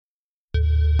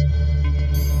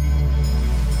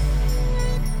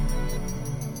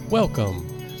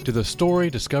Welcome to the Story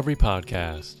Discovery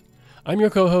Podcast. I'm your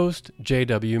co-host,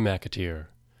 J.W. McAteer.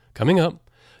 Coming up,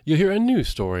 you'll hear a new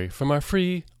story from our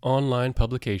free online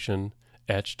publication,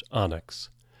 Etched Onyx.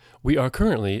 We are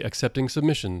currently accepting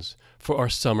submissions for our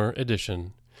summer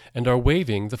edition and are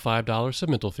waiving the $5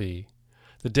 submittal fee.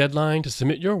 The deadline to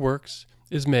submit your works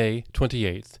is May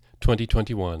 28th,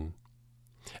 2021.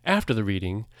 After the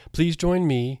reading, please join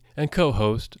me and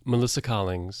co-host Melissa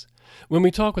Collings when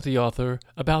we talk with the author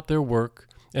about their work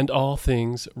and all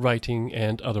things writing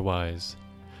and otherwise.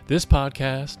 This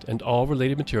podcast and all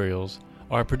related materials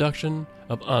are a production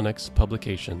of Onyx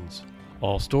Publications.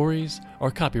 All stories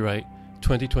are copyright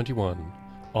 2021.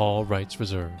 All rights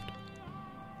reserved.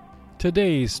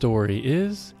 Today's story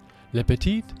is Le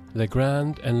Petit, Le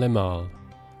Grand, and Le Mal,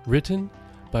 written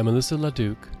by Melissa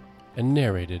LaDuc and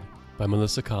narrated by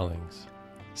Melissa Collings.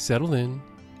 Settle in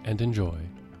and enjoy.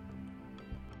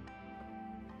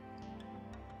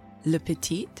 Le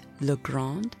Petit, Le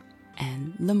Grand,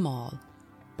 and Le Mal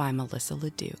by Melissa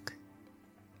LaDuc.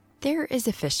 There is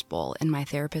a fishbowl in my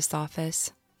therapist's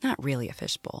office. Not really a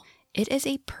fishbowl. It is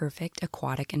a perfect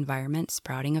aquatic environment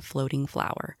sprouting a floating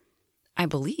flower. I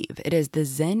believe it is the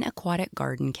Zen Aquatic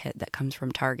Garden Kit that comes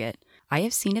from Target. I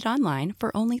have seen it online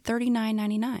for only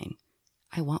 $39.99.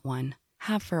 I want one.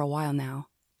 Have for a while now.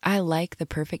 I like the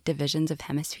perfect divisions of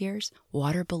hemispheres,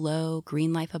 water below,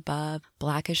 green life above,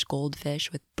 blackish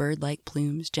goldfish with bird-like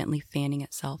plumes gently fanning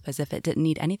itself as if it didn't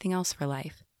need anything else for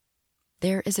life.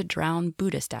 There is a drowned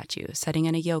Buddha statue sitting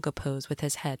in a yoga pose with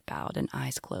his head bowed and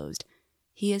eyes closed.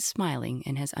 He is smiling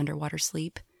in his underwater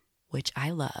sleep, which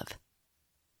I love.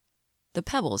 The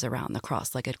pebbles around the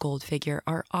cross-legged gold figure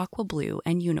are aqua blue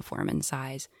and uniform in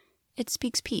size. It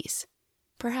speaks peace.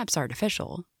 Perhaps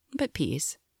artificial, but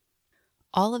peace.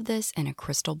 All of this in a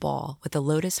crystal ball with a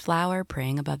lotus flower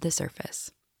praying above the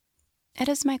surface. It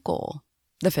is my goal.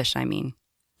 The fish, I mean.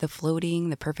 The floating,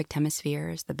 the perfect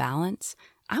hemispheres, the balance.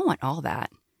 I want all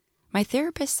that. My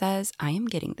therapist says I am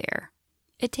getting there.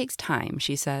 It takes time,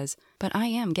 she says, but I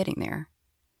am getting there.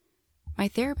 My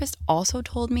therapist also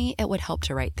told me it would help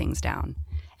to write things down.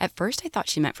 At first, I thought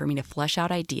she meant for me to flesh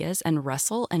out ideas and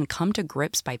wrestle and come to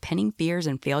grips by penning fears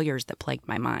and failures that plagued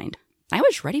my mind. I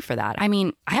was ready for that. I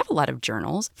mean, I have a lot of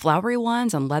journals, flowery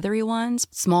ones and leathery ones,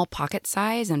 small pocket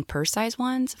size and purse size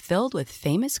ones, filled with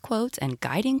famous quotes and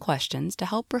guiding questions to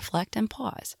help reflect and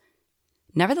pause.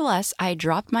 Nevertheless, I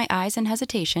dropped my eyes in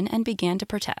hesitation and began to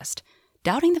protest,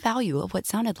 doubting the value of what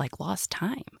sounded like lost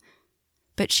time.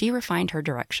 But she refined her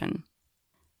direction.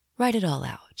 Write it all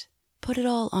out. Put it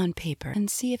all on paper and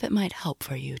see if it might help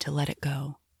for you to let it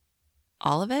go.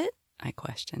 All of it? I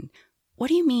questioned. What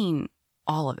do you mean,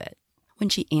 all of it? When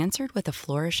she answered with a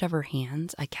flourish of her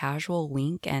hands, a casual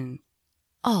wink, and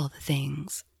all the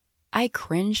things. I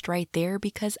cringed right there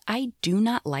because I do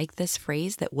not like this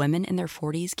phrase that women in their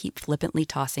 40s keep flippantly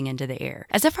tossing into the air,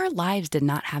 as if our lives did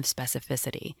not have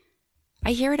specificity.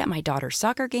 I hear it at my daughter's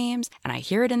soccer games, and I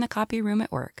hear it in the copy room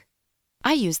at work.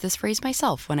 I used this phrase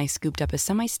myself when I scooped up a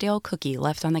semi-stale cookie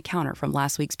left on the counter from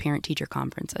last week's parent-teacher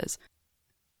conferences.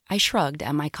 I shrugged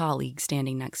at my colleague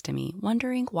standing next to me,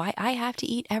 wondering why I have to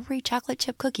eat every chocolate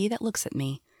chip cookie that looks at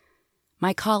me.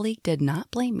 My colleague did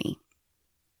not blame me.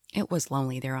 It was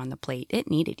lonely there on the plate. It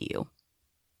needed you.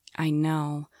 I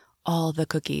know. All the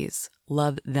cookies.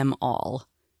 Love them all.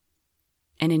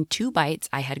 And in 2 bites,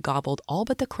 I had gobbled all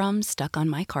but the crumbs stuck on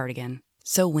my cardigan.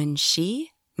 So when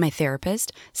she, my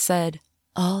therapist, said,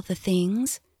 all the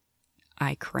things,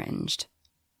 I cringed.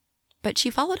 But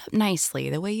she followed up nicely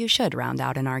the way you should round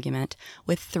out an argument,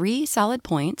 with 3 solid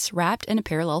points wrapped in a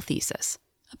parallel thesis.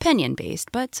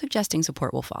 Opinion-based, but suggesting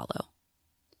support will follow.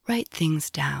 Write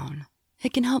things down.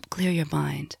 It can help clear your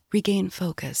mind, regain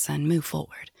focus, and move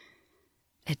forward.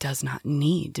 It does not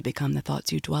need to become the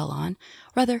thoughts you dwell on.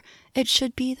 Rather, it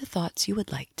should be the thoughts you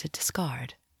would like to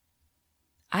discard.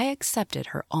 I accepted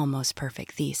her almost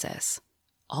perfect thesis.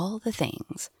 All the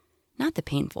things. Not the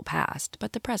painful past,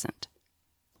 but the present.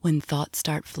 When thoughts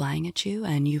start flying at you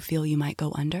and you feel you might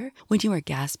go under, when you are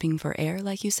gasping for air,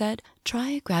 like you said,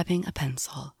 try grabbing a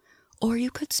pencil. Or you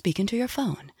could speak into your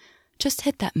phone. Just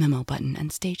hit that memo button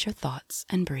and state your thoughts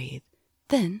and breathe.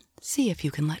 Then see if you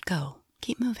can let go.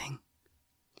 Keep moving.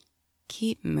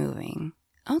 Keep moving.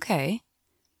 Okay.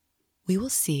 We will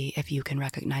see if you can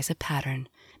recognize a pattern.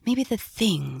 Maybe the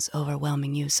things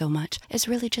overwhelming you so much is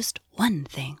really just one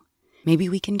thing. Maybe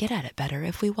we can get at it better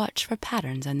if we watch for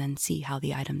patterns and then see how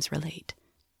the items relate.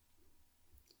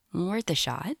 Worth a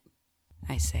shot,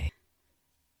 I say.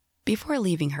 Before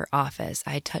leaving her office,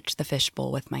 I touch the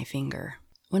fishbowl with my finger.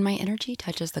 When my energy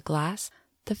touches the glass,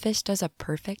 the fish does a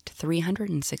perfect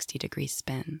 360-degree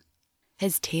spin.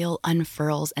 His tail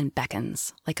unfurls and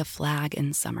beckons like a flag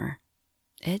in summer.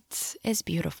 It is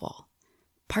beautiful.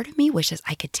 Part of me wishes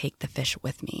I could take the fish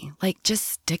with me, like just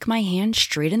stick my hand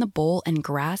straight in the bowl and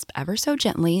grasp ever so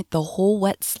gently the whole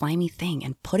wet, slimy thing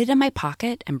and put it in my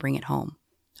pocket and bring it home.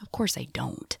 Of course I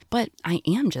don't, but I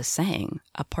am just saying,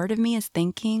 a part of me is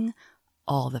thinking,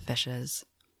 all the fishes.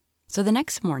 So the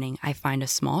next morning, I find a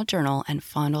small journal and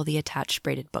fondle the attached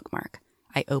braided bookmark.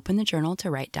 I open the journal to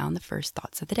write down the first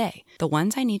thoughts of the day, the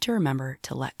ones I need to remember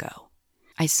to let go.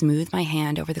 I smooth my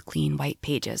hand over the clean white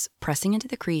pages, pressing into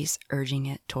the crease, urging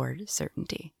it toward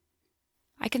certainty.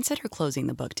 I consider closing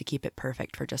the book to keep it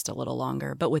perfect for just a little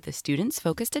longer, but with the students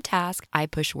focused to task, I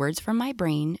push words from my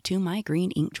brain to my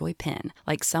green InkJoy pen,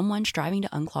 like someone striving to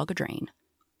unclog a drain.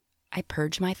 I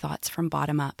purge my thoughts from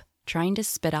bottom up, trying to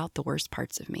spit out the worst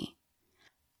parts of me.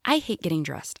 I hate getting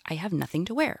dressed. I have nothing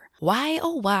to wear. Why,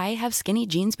 oh why, have skinny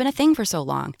jeans been a thing for so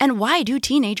long? And why do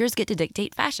teenagers get to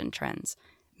dictate fashion trends?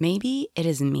 Maybe it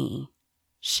is me.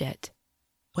 Shit.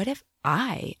 What if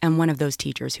I am one of those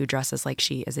teachers who dresses like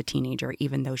she is a teenager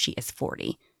even though she is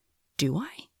 40? Do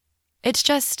I? It's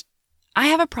just, I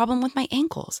have a problem with my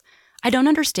ankles. I don't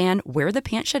understand where the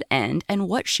pant should end and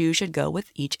what shoe should go with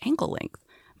each ankle length.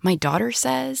 My daughter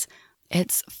says,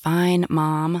 "It's fine,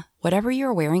 Mom. Whatever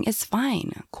you're wearing is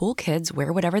fine. Cool kids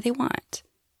wear whatever they want."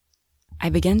 I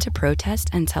begin to protest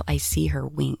until I see her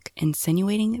wink,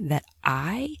 insinuating that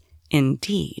I,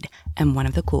 indeed, am one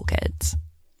of the cool kids.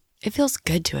 It feels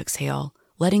good to exhale,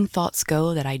 letting thoughts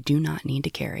go that I do not need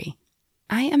to carry.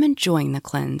 I am enjoying the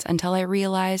cleanse until I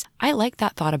realize I like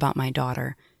that thought about my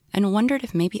daughter and wondered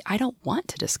if maybe I don't want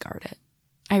to discard it.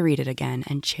 I read it again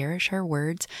and cherish her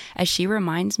words as she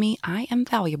reminds me I am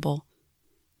valuable.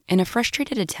 In a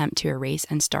frustrated attempt to erase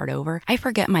and start over, I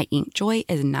forget my InkJoy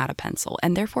is not a pencil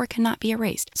and therefore cannot be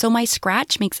erased, so my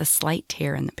scratch makes a slight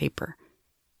tear in the paper.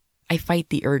 I fight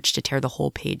the urge to tear the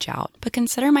whole page out, but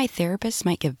consider my therapist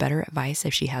might give better advice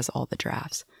if she has all the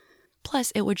drafts.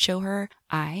 Plus, it would show her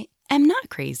I am not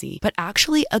crazy, but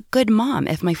actually a good mom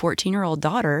if my 14-year-old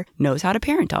daughter knows how to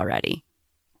parent already.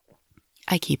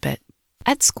 I keep it.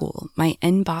 At school, my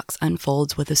inbox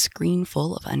unfolds with a screen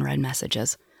full of unread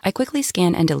messages. I quickly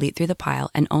scan and delete through the pile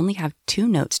and only have 2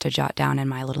 notes to jot down in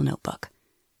my little notebook.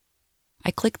 I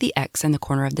click the X in the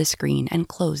corner of the screen and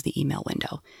close the email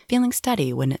window, feeling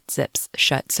steady when it zips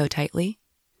shut so tightly.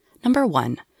 Number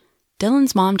 1.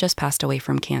 Dylan's mom just passed away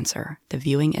from cancer. The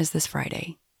viewing is this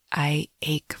Friday. I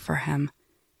ache for him.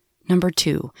 Number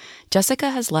 2.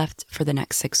 Jessica has left for the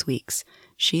next 6 weeks.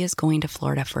 She is going to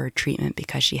Florida for a treatment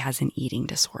because she has an eating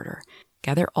disorder.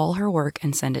 Gather all her work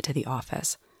and send it to the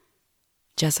office.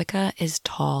 Jessica is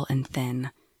tall and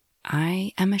thin.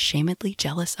 I am ashamedly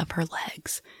jealous of her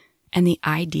legs and the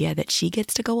idea that she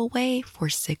gets to go away for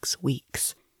 6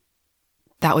 weeks.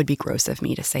 That would be gross of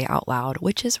me to say out loud,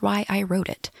 which is why I wrote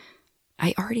it.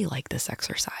 I already like this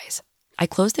exercise. I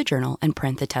close the journal and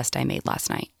print the test I made last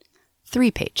night.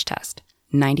 3-page test,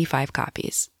 95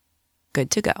 copies.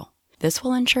 Good to go. This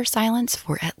will ensure silence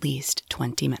for at least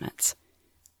 20 minutes.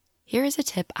 Here is a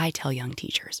tip I tell young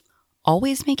teachers.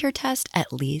 Always make your test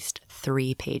at least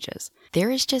 3 pages. There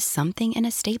is just something in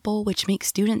a staple which makes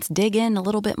students dig in a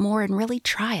little bit more and really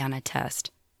try on a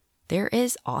test. There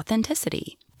is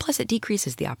authenticity. Plus, it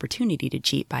decreases the opportunity to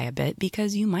cheat by a bit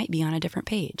because you might be on a different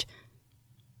page.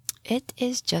 It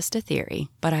is just a theory,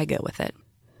 but I go with it.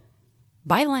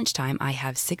 By lunchtime, I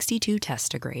have 62 tests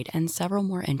to grade and several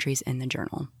more entries in the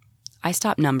journal. I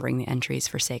stopped numbering the entries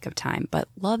for sake of time, but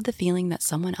love the feeling that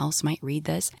someone else might read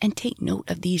this and take note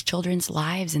of these children's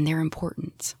lives and their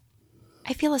importance.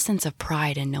 I feel a sense of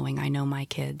pride in knowing I know my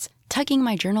kids. Tucking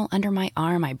my journal under my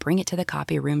arm, I bring it to the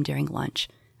copy room during lunch.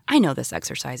 I know this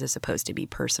exercise is supposed to be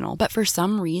personal, but for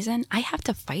some reason, I have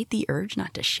to fight the urge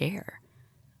not to share.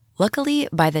 Luckily,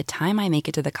 by the time I make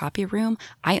it to the copy room,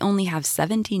 I only have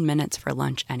 17 minutes for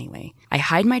lunch anyway. I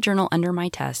hide my journal under my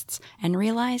tests and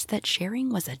realize that sharing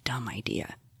was a dumb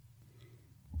idea.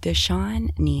 Deshaun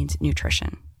needs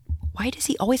nutrition. Why does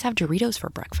he always have Doritos for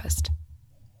breakfast?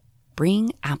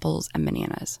 Bring apples and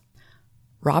bananas.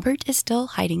 Robert is still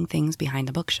hiding things behind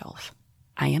the bookshelf.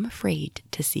 I am afraid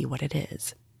to see what it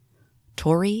is.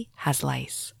 Tori has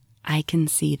lice. I can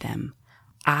see them.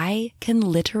 I can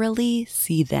literally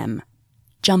see them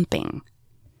jumping.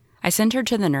 I send her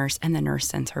to the nurse and the nurse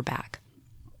sends her back.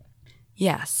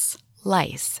 Yes,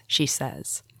 lice, she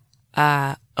says.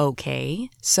 Okay,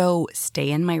 so stay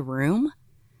in my room?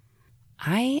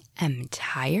 I am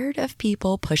tired of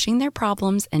people pushing their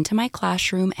problems into my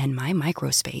classroom and my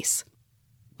microspace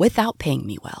without paying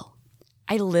me well.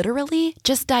 I literally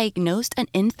just diagnosed an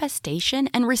infestation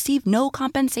and received no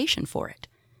compensation for it.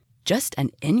 just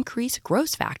an increased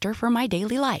gross factor for my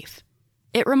daily life.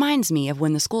 It reminds me of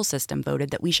when the school system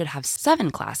voted that we should have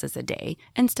 7 classes a day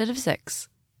instead of 6.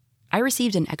 I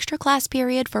received an extra class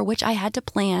period for which I had to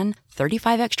plan,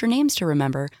 35 extra names to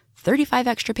remember, 35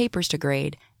 extra papers to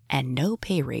grade, and no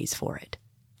pay raise for it.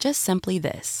 Just simply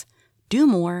this: do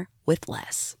more with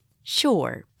less.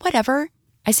 Sure, whatever.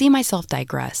 I see myself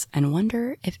digress and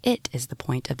wonder if it is the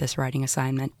point of this writing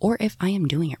assignment or if I am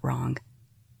doing it wrong.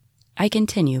 I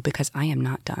continue because I am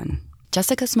not done.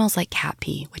 Jessica smells like cat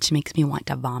pee, which makes me want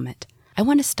to vomit. I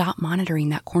want to stop monitoring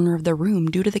that corner of the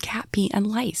room due to the cat pee and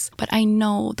lice, but I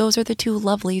know those are the 2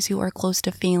 lovelies who are close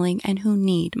to failing and who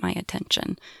need my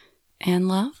attention. And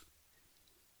love?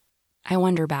 I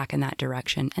wander back in that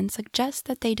direction and suggest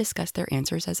that they discuss their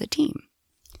answers as a team.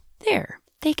 There,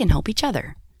 they can help each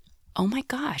other. Oh my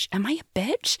gosh, am I a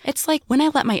bitch? It's like when I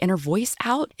let my inner voice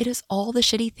out, it is all the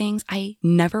shitty things I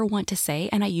never want to say,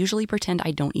 and I usually pretend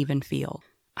I don't even feel.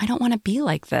 I don't want to be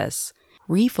like this.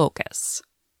 Refocus.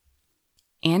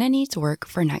 Anna needs work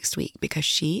for next week because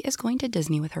she is going to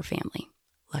Disney with her family.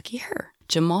 Lucky her.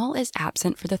 Jamal is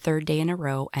absent for the 3rd day in a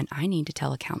row, and I need to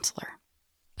tell a counselor.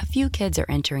 A few kids are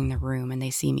entering the room and they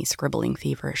see me scribbling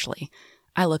feverishly.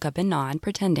 I look up and nod,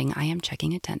 pretending I am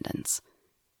checking attendance.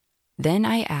 Then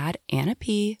I add Anna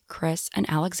P., Chris, and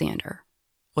Alexander,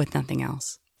 with nothing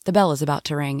else. The bell is about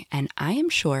to ring, and I am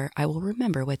sure I will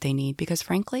remember what they need because,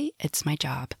 frankly, it's my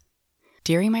job.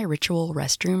 During my ritual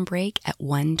restroom break at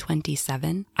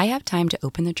 1:27, I have time to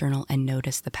open the journal and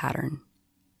notice the pattern.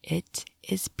 It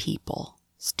is people,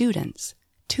 students,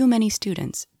 too many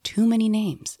students, too many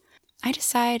names. I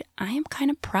decide I am kind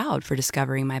of proud for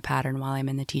discovering my pattern while I'm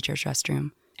in the teacher's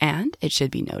restroom. And, it should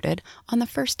be noted, on the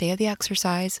first day of the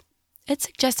exercise, it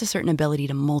suggests a certain ability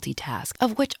to multitask,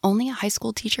 of which only a high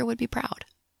school teacher would be proud.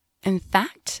 In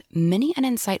fact, many an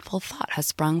insightful thought has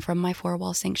sprung from my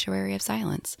 4-wall sanctuary of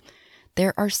silence.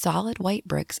 There are solid white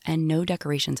bricks and no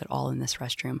decorations at all in this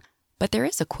restroom, but there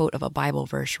is a quote of a Bible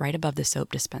verse right above the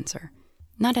soap dispenser.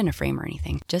 Not in a frame or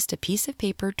anything, just a piece of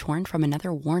paper torn from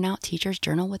another worn-out teacher's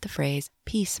journal with the phrase,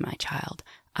 "Peace, my child,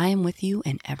 I am with you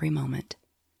in every moment."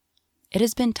 It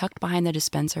has been tucked behind the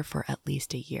dispenser for at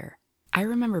least a year. I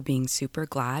remember being super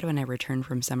glad when I returned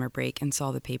from summer break and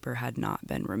saw the paper had not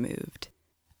been removed.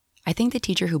 I think the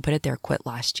teacher who put it there quit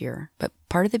last year, but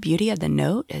part of the beauty of the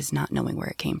note is not knowing where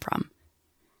it came from.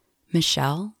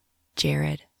 Michelle,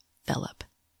 Jared, Philip.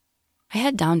 I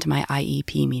head down to my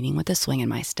IEP meeting with a swing in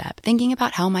my step, thinking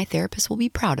about how my therapist will be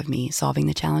proud of me solving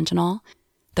the challenge and all.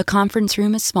 The conference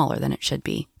room is smaller than it should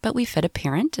be, but we fit a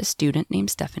parent, a student named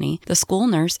Stephanie, the school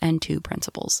nurse, and 2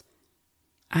 principals.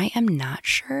 I am not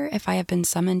sure if I have been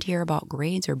summoned here about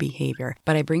grades or behavior,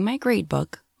 but I bring my grade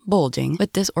book, bulging,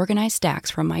 with disorganized stacks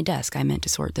from my desk I meant to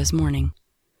sort this morning.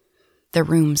 The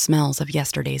room smells of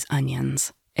yesterday's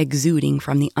onions, exuding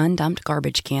from the undumped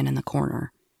garbage can in the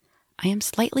corner. I am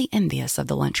slightly envious of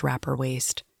the lunch wrapper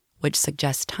waste, which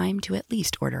suggests time to at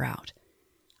least order out.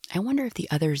 I wonder if the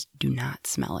others do not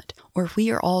smell it, or if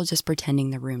we are all just pretending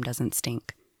the room doesn't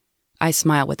stink. I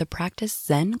smile with a practiced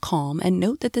Zen calm and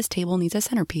note that this table needs a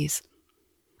centerpiece.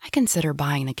 I consider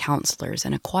buying the counselors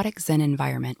an aquatic Zen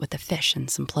environment with a fish and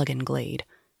some plug-in Glade.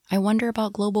 I wonder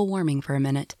about global warming for a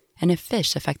minute, and if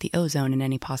fish affect the ozone in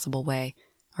any possible way,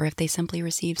 or if they simply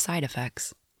receive side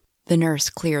effects. The nurse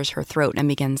clears her throat and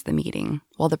begins the meeting,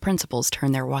 while the principals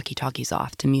turn their walkie-talkies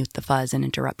off to mute the fuzz and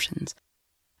interruptions.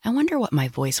 I wonder what my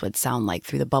voice would sound like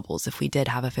through the bubbles if we did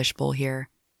have a fishbowl here.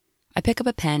 I pick up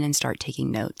a pen and start taking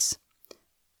notes.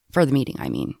 For the meeting, I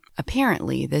mean.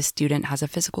 Apparently, this student has a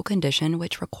physical condition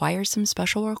which requires some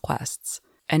special requests,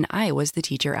 and I was the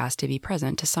teacher asked to be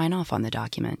present to sign off on the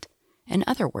document. In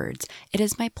other words, it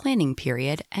is my planning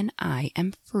period, and I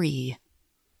am free.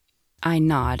 I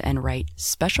nod and write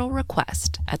 "special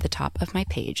request" at the top of my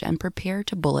page and prepare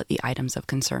to bullet the items of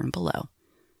concern below.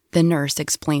 The nurse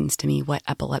explains to me what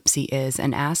epilepsy is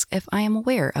and asks if I am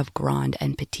aware of grand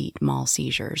and petit mal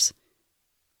seizures.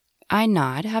 I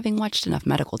nod, having watched enough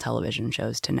medical television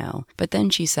shows to know, but then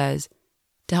she says,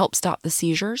 "To help stop the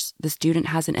seizures, the student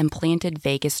has an implanted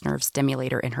vagus nerve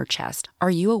stimulator in her chest. Are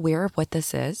you aware of what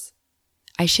this is?"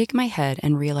 I shake my head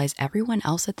and realize everyone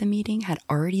else at the meeting had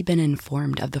already been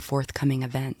informed of the forthcoming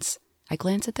events. I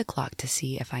glance at the clock to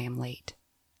see if I am late.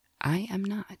 I am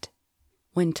not.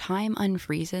 When time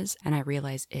unfreezes and I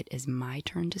realize it is my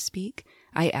turn to speak,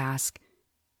 I ask,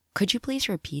 "Could you please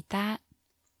repeat that?"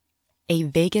 A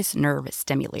vagus nerve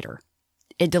stimulator.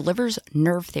 It delivers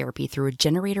nerve therapy through a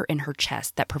generator in her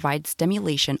chest that provides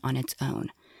stimulation on its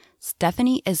own.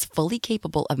 Stephanie is fully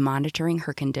capable of monitoring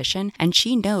her condition, and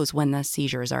she knows when the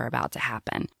seizures are about to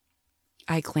happen.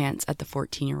 I glance at the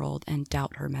 14-year-old and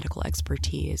doubt her medical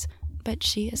expertise, but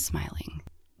she is smiling.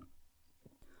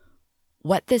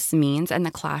 What this means in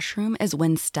the classroom is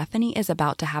when Stephanie is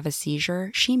about to have a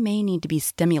seizure, she may need to be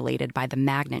stimulated by the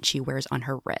magnet she wears on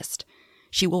her wrist.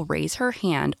 She will raise her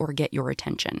hand or get your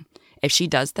attention. If she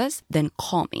does this, then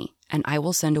call me, and I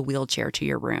will send a wheelchair to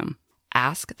your room.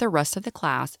 Ask the rest of the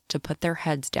class to put their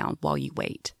heads down while you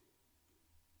wait.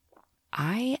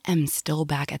 I am still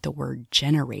back at the word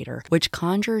generator, which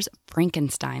conjures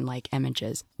Frankenstein-like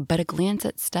images, but a glance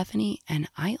at Stephanie and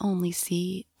I only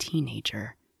see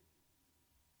teenager.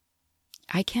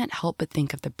 I can't help but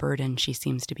think of the burden she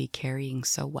seems to be carrying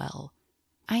so well.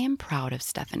 I am proud of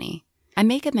Stephanie. I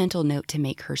make a mental note to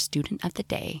make her student of the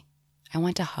day. I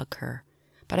want to hug her,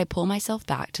 but I pull myself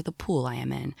back to the pool I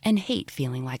am in and hate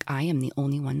feeling like I am the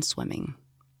only one swimming.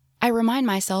 I remind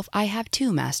myself I have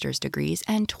 2 master's degrees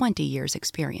and 20 years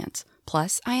experience.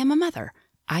 Plus, I am a mother.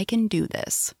 I can do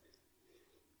this.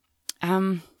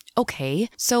 Okay,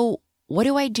 so what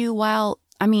do I do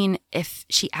if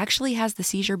she actually has the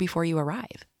seizure before you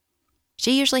arrive?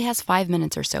 She usually has 5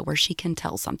 minutes or so where she can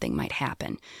tell something might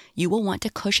happen. You will want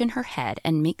to cushion her head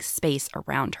and make space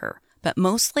around her. But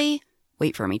mostly,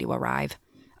 wait for me to arrive.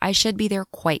 I should be there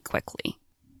quite quickly.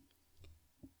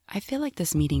 I feel like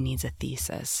this meeting needs a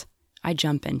thesis. I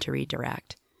jump in to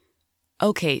redirect.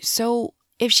 Okay, so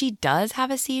if she does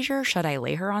have a seizure, should I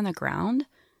lay her on the ground?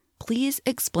 Please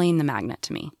explain the magnet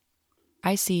to me.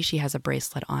 I see she has a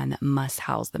bracelet on that must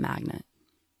house the magnet.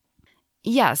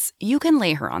 Yes, you can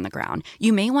lay her on the ground.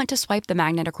 You may want to swipe the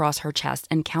magnet across her chest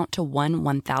and count to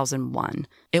 1001.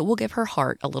 It will give her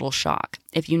heart a little shock.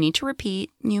 If you need to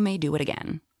repeat, you may do it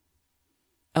again.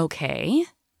 Okay,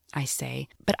 I say,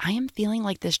 but I am feeling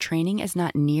like this training is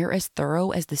not near as thorough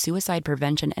as the suicide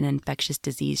prevention and infectious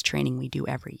disease training we do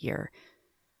every year.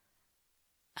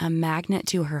 A magnet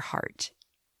to her heart.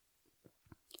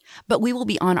 But we will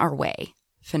be on our way,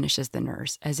 finishes the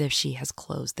nurse as if she has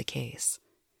closed the case.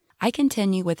 I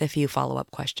continue with a few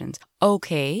follow-up questions.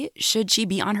 Okay, should she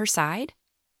be on her side?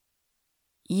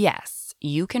 Yes,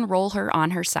 you can roll her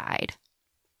on her side.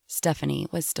 Stephanie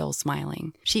was still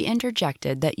smiling. She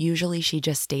interjected that usually she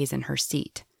just stays in her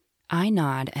seat. I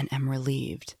nod and am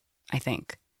relieved, I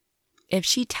think. If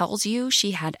she tells you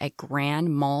she had a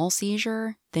grand mal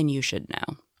seizure, then you should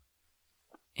know.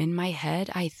 In my head,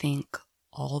 I think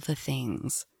all the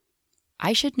things.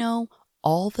 I should know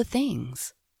all the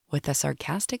things, with a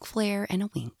sarcastic flair and a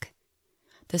wink.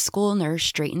 The school nurse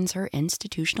straightens her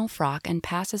institutional frock and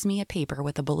passes me a paper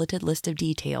with a bulleted list of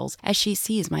details as she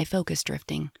sees my focus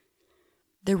drifting.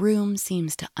 The room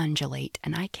seems to undulate,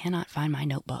 and I cannot find my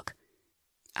notebook.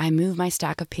 I move my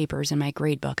stack of papers in my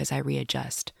gradebook as I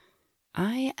readjust.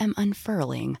 I am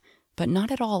unfurling, but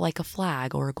not at all like a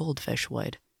flag or a goldfish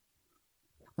would.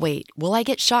 Wait, will I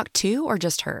get shocked too, or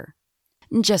just her?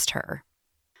 Just her.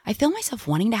 I feel myself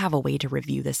wanting to have a way to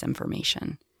review this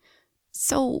information.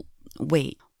 So,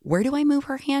 wait, where do I move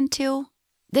her hand to?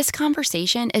 This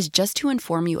conversation is just to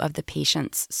inform you of the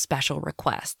patient's special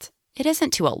request. It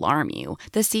isn't to alarm you.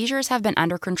 The seizures have been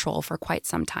under control for quite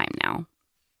some time now.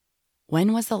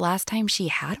 When was the last time she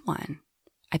had one?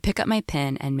 I pick up my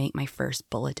pen and make my first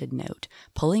bulleted note,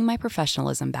 pulling my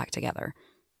professionalism back together.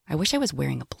 I wish I was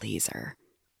wearing a blazer.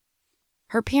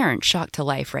 Her parents shocked to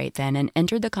life right then and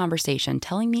entered the conversation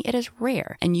telling me it is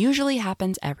rare and usually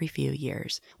happens every few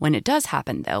years. When it does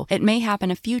happen, though, it may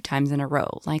happen a few times in a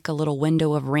row, like a little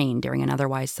window of rain during an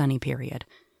otherwise sunny period.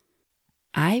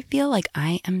 I feel like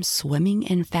I am swimming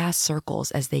in fast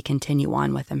circles as they continue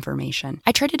on with information.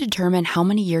 I try to determine how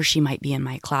many years she might be in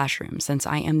my classroom since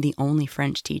I am the only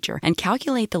French teacher and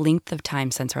calculate the length of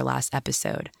time since her last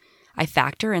episode. I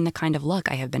factor in the kind of luck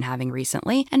I have been having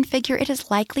recently and figure it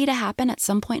is likely to happen at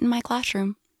some point in my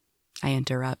classroom. I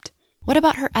interrupt. What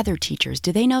about her other teachers?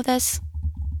 Do they know this?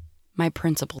 My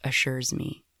principal assures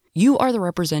me. You are the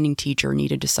representing teacher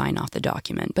needed to sign off the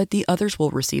document, but the others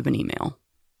will receive an email.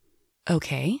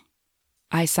 Okay.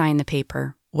 I sign the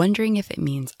paper, wondering if it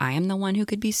means I am the one who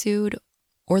could be sued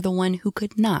or the one who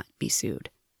could not be sued.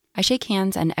 I shake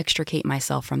hands and extricate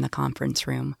myself from the conference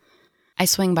room. I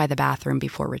swing by the bathroom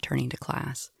before returning to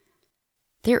class.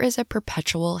 There is a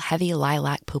perpetual heavy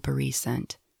lilac potpourri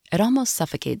scent. It almost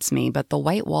suffocates me, but the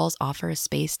white walls offer a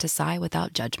space to sigh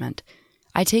without judgment.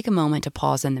 I take a moment to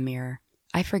pause in the mirror.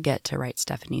 I forget to write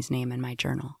Stephanie's name in my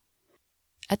journal.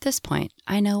 At this point,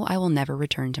 I know I will never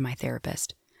return to my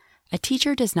therapist. A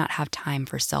teacher does not have time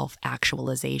for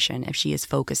self-actualization if she is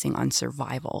focusing on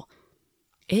survival.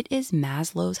 It is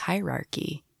Maslow's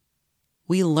hierarchy.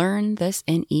 We learn this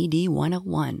in ED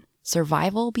 101,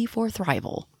 survival before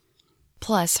thrival.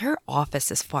 Plus, her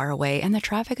office is far away and the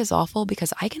traffic is awful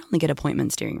because I can only get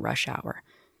appointments during rush hour.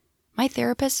 My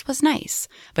therapist was nice,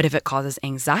 but if it causes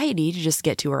anxiety to just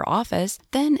get to her office,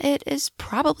 then it is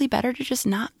probably better to just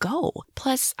not go.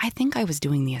 Plus, I think I was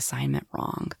doing the assignment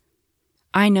wrong.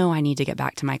 I know I need to get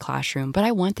back to my classroom, but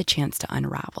I want the chance to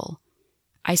unravel.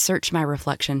 I search my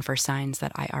reflection for signs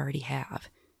that I already have.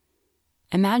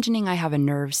 Imagining I have a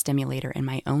nerve stimulator in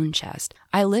my own chest,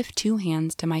 I lift 2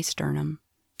 hands to my sternum.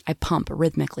 I pump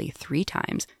rhythmically 3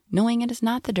 times, knowing it is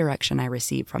not the direction I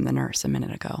received from the nurse a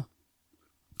minute ago.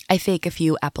 I fake a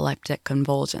few epileptic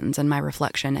convulsions in my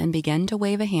reflection and begin to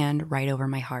wave a hand right over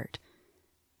my heart.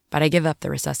 But I give up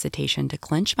the resuscitation to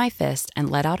clench my fist and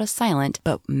let out a silent,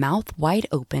 but mouth wide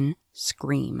open,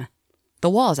 scream. The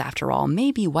walls, after all,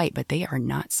 may be white, but they are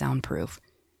not soundproof.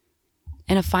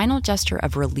 In a final gesture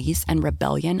of release and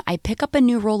rebellion, I pick up a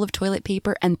new roll of toilet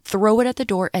paper and throw it at the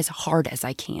door as hard as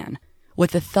I can.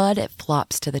 With a thud, it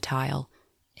flops to the tile.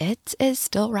 It is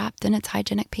still wrapped in its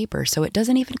hygienic paper, so it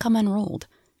doesn't even come unrolled.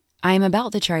 I am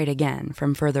about to try it again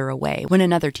from further away when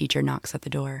another teacher knocks at the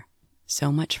door.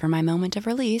 So much for my moment of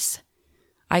release.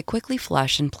 I quickly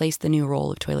flush and place the new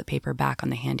roll of toilet paper back on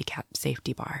the handicap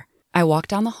safety bar. I walk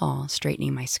down the hall,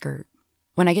 straightening my skirt.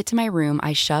 When I get to my room,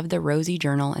 I shove the rosy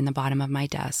journal in the bottom of my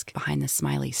desk behind the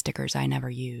smiley stickers I never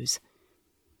use.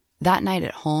 That night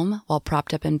at home, while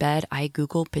propped up in bed, I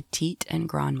Google petite and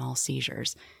grand mal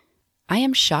seizures. I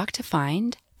am shocked to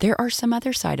find there are some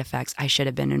other side effects I should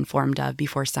have been informed of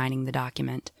before signing the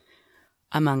document.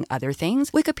 Among other things,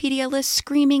 Wikipedia lists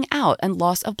screaming out and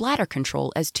loss of bladder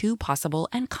control as 2 possible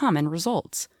and common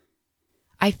results.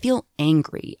 I feel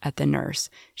angry at the nurse.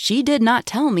 She did not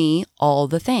tell me all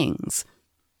the things.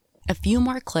 A few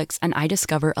more clicks and I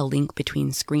discover a link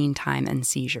between screen time and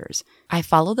seizures. I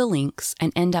follow the links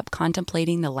and end up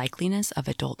contemplating the likeliness of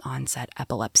adult-onset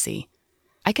epilepsy.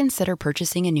 I consider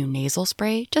purchasing a new nasal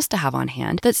spray just to have on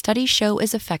hand that studies show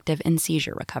is effective in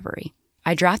seizure recovery.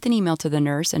 I draft an email to the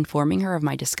nurse informing her of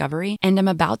my discovery and am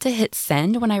about to hit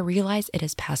send when I realize it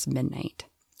is past midnight.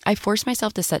 I force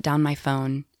myself to set down my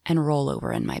phone and roll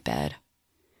over in my bed.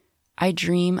 I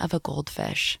dream of a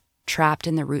goldfish trapped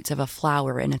in the roots of a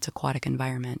flower in its aquatic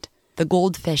environment. The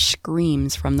goldfish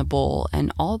screams from the bowl,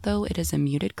 and although it is a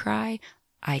muted cry,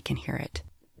 I can hear it.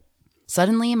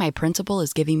 Suddenly, my principal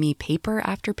is giving me paper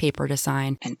after paper to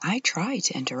sign, and I try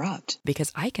to interrupt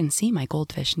because I can see my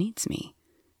goldfish needs me.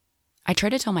 I try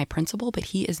to tell my principal, but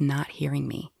he is not hearing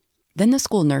me. Then the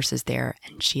school nurse is there,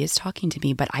 and she is talking to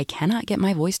me, but I cannot get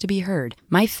my voice to be heard.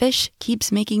 My fish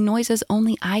keeps making noises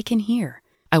only I can hear.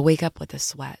 I wake up with a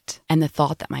sweat and the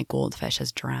thought that my goldfish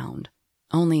has drowned.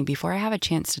 Only before I have a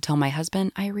chance to tell my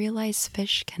husband, I realize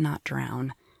fish cannot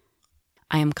drown.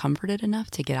 I am comforted enough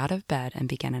to get out of bed and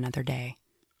begin another day.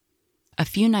 A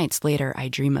few nights later, I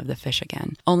dream of the fish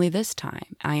again, only this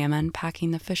time I am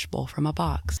unpacking the fishbowl from a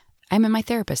box. I'm in my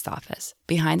therapist's office,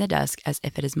 behind the desk as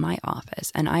if it is my office,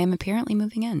 and I am apparently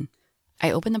moving in.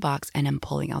 I open the box and am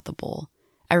pulling out the bowl.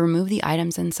 I remove the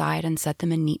items inside and set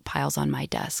them in neat piles on my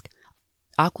desk.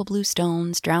 Aqua blue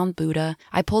stones, drowned Buddha.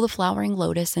 I pull the flowering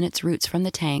lotus and its roots from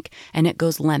the tank, and it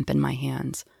goes limp in my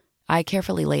hands. I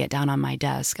carefully lay it down on my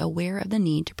desk, aware of the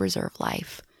need to preserve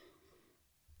life.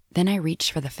 Then I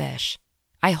reach for the fish.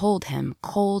 I hold him,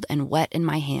 cold and wet in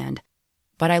my hand,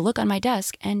 but I look on my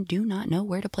desk and do not know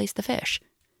where to place the fish.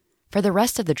 For the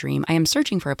rest of the dream, I am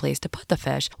searching for a place to put the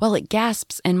fish while it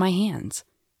gasps in my hands.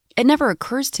 It never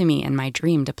occurs to me in my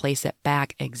dream to place it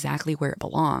back exactly where it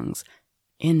belongs,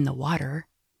 in the water.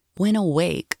 When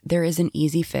awake, there is an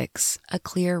easy fix, a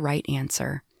clear right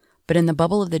answer. But in the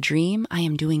bubble of the dream, I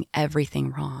am doing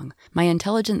everything wrong. My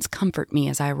intelligence comforts me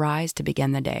as I rise to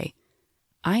begin the day.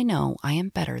 I know I am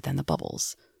better than the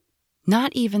bubbles.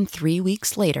 Not even 3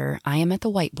 weeks later, I am at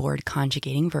the whiteboard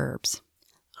conjugating verbs.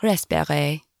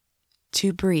 Respirer,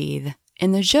 to breathe.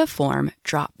 In the je form,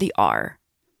 drop the R.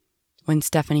 When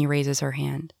Stephanie raises her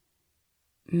hand.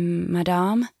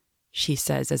 Madame, she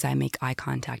says as I make eye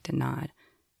contact and nod.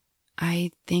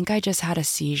 I think I just had a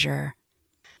seizure.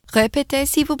 Répétez,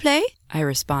 s'il vous plaît, I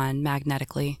respond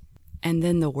magnetically. And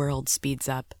then the world speeds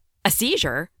up. A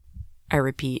seizure? I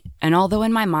repeat, and although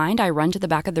in my mind I run to the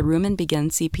back of the room and begin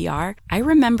CPR, I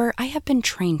remember I have been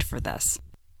trained for this.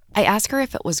 I ask her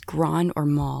if it was grand or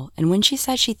mal, and when she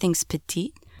says she thinks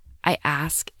petite, I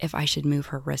ask if I should move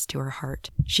her wrist to her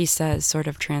heart. She says, sort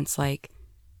of trance-like,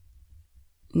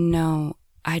 no,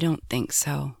 I don't think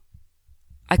so.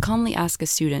 I calmly ask a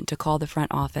student to call the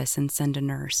front office and send a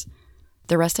nurse.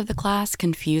 The rest of the class,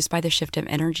 confused by the shift of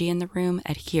energy in the room,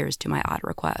 adheres to my odd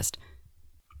request.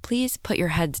 Please put your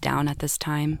heads down at this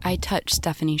time. I touch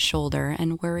Stephanie's shoulder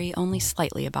and worry only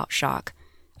slightly about shock.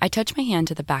 I touch my hand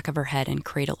to the back of her head and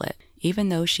cradle it, even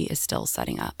though she is still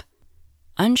setting up.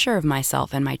 Unsure of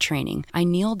myself and my training, I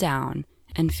kneel down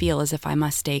and feel as if I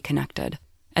must stay connected,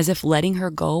 as if letting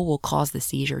her go will cause the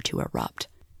seizure to erupt.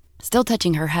 Still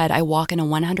touching her head, I walk in a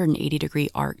 180-degree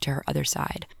arc to her other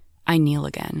side. I kneel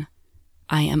again.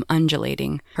 I am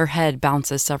undulating. Her head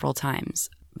bounces several times,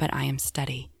 but I am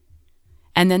steady.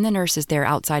 And then the nurse is there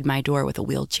outside my door with a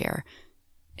wheelchair.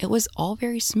 It was all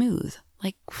very smooth,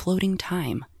 like floating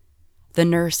time. The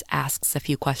nurse asks a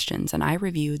few questions, and I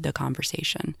reviewed the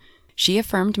conversation. She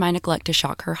affirmed my neglect to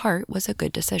shock her heart was a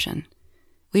good decision.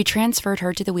 We transferred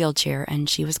her to the wheelchair, and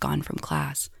she was gone from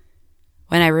class.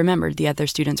 When I remembered the other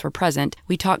students were present,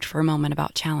 we talked for a moment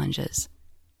about challenges.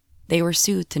 They were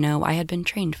soothed to know I had been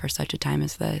trained for such a time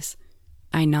as this.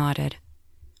 I nodded.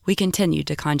 We continued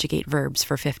to conjugate verbs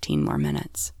for 15 more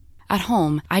minutes. At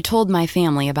home, I told my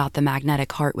family about the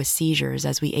magnetic heart with seizures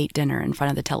as we ate dinner in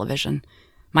front of the television.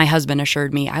 My husband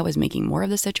assured me I was making more of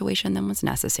the situation than was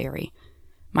necessary.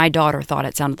 My daughter thought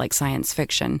it sounded like science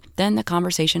fiction. Then the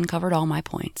conversation covered all my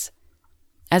points.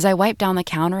 As I wiped down the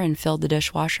counter and filled the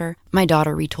dishwasher, my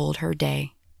daughter retold her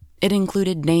day. It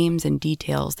included names and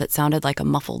details that sounded like a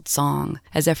muffled song,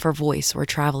 as if her voice were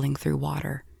traveling through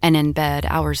water. And in bed,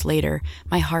 hours later,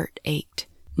 my heart ached.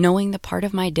 Knowing the part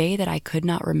of my day that I could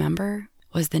not remember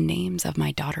was the names of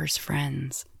my daughter's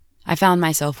friends. I found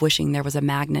myself wishing there was a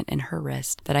magnet in her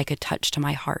wrist that I could touch to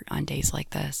my heart on days like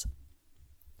this.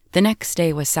 The next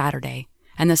day was Saturday,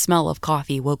 and the smell of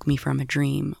coffee woke me from a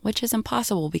dream, which is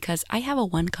impossible because I have a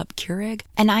 1-cup Keurig,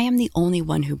 and I am the only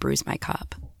one who brews my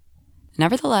cup.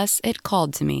 Nevertheless, it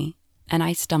called to me, and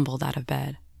I stumbled out of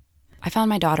bed. I found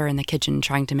my daughter in the kitchen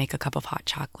trying to make a cup of hot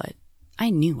chocolate. I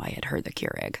knew I had heard the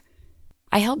Keurig.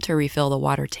 I helped her refill the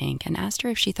water tank and asked her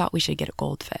if she thought we should get a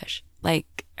goldfish.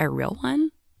 Like, a real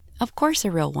one? Of course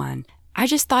a real one. I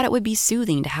just thought it would be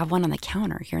soothing to have one on the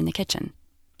counter here in the kitchen.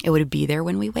 It would be there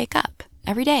when we wake up,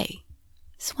 every day.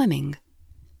 Swimming.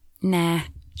 Nah,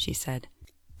 she said.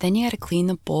 Then you gotta clean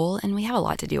the bowl, and we have a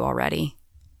lot to do already.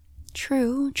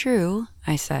 True,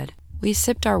 I said. We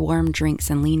sipped our warm drinks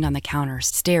and leaned on the counter,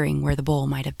 staring where the bowl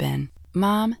might have been.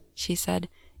 Mom, she said,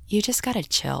 you just gotta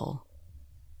chill.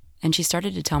 And she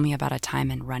started to tell me about a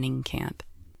time in running camp.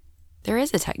 There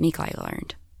is a technique I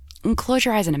learned. Close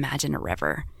your eyes and imagine a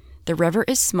river. The river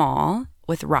is small,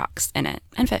 with rocks in it,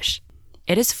 and fish.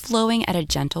 It is flowing at a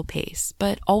gentle pace,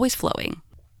 but always flowing.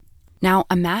 Now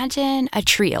imagine a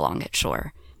tree along its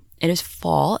shore. It is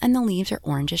fall and the leaves are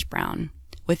orangish brown.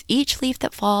 With each leaf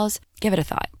that falls, give it a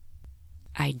thought.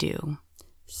 I do.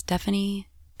 Stephanie,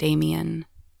 Damien,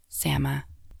 Sama.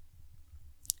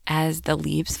 As the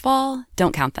leaves fall,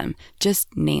 don't count them.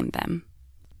 Just name them.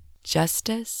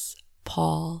 Justice,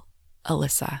 Paul,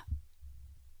 Alyssa.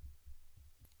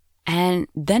 And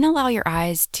then allow your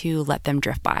eyes to let them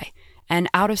drift by and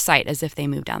out of sight as if they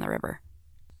move down the river.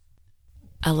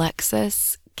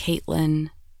 Alexis, Caitlin,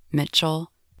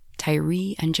 Mitchell,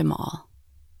 Tyree, and Jamal.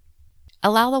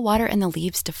 Allow the water and the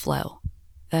leaves to flow.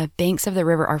 The banks of the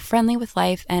river are friendly with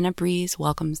life and a breeze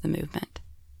welcomes the movement.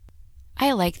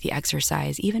 I like the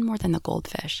exercise even more than the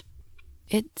goldfish.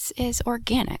 It is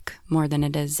organic more than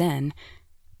it is zen.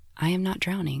 I am not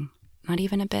drowning, not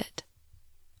even a bit.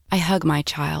 I hug my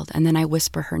child and then I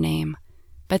whisper her name,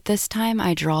 but this time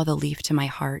I draw the leaf to my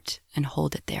heart and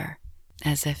hold it there,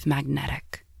 as if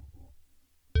magnetic.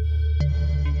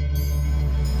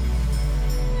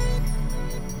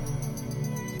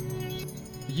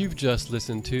 You've just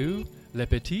listened to Les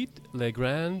Petites, Les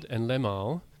Grandes, and Les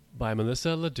Mâles by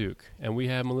Melissa Leduc. And we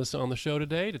have Melissa on the show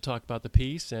today to talk about the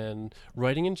piece and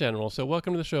writing in general. So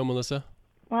welcome to the show, Melissa.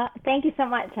 Well, thank you so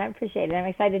much. I appreciate it. I'm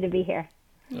excited to be here.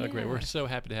 Oh, great. We're so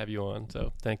happy to have you on.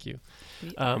 So thank you.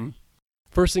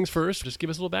 First things first, just give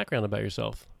us a little background about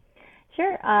yourself.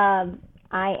 Sure.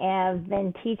 I have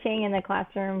been teaching in the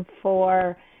classroom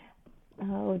for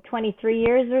 23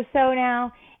 years or so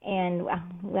now. And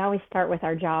we always start with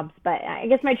our jobs. But I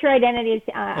guess my true identity is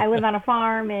I live on a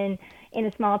farm in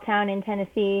a small town in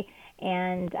Tennessee.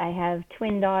 And I have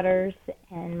twin daughters.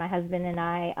 And my husband and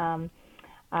I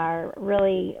are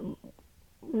really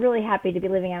happy to be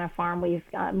living on a farm. We've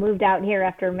moved out here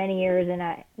after many years in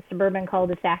a suburban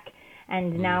cul-de-sac,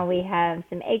 and now we have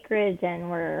some acreage, and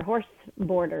we're horse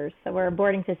boarders, so we're a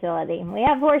boarding facility. We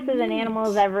have horses and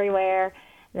animals everywhere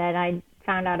that I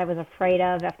found out I was afraid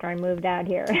of after I moved out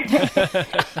here.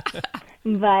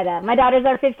 But my daughters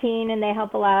are 15, and they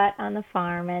help a lot on the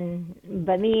farm.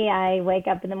 But me, I wake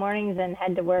up in the mornings and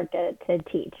head to work to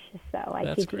teach. So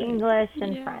I teach great. English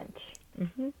and French.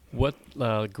 Mm-hmm. What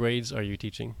grades are you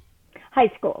teaching?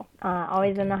 High school.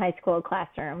 Always in the high school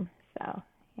classroom. So,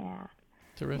 yeah.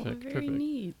 Terrific. Very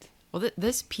neat. Well,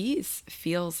 this piece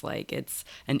feels like it's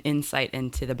an insight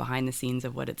into the behind the scenes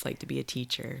of what it's like to be a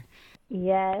teacher.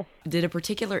 Yes. Did a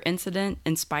particular incident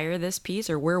inspire this piece,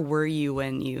 or where were you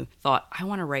when you thought, I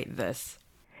want to write this?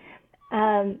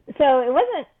 So it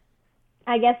wasn't,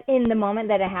 I guess, in the moment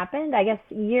that it happened. I guess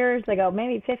years ago,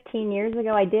 maybe 15 years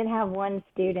ago, I did have one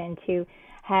student who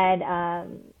had a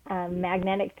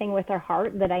magnetic thing with her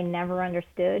heart that I never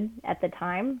understood at the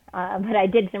time, but I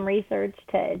did some research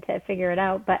to figure it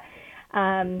out. But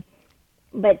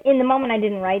in the moment, I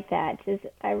didn't write that.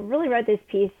 I really wrote this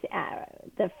piece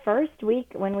the first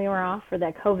week when we were off for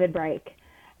the COVID break.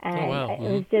 And it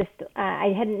was just,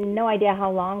 I had no idea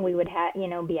how long we would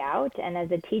be out. And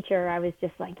as a teacher, I was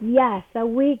just like, yes, a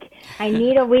week. I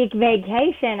need a week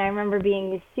vacation. I remember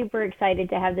being super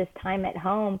excited to have this time at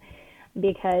home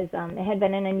because it had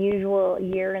been an unusual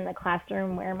year in the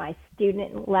classroom where my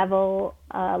student level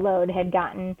load had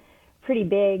gotten pretty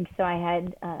big. So I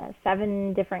had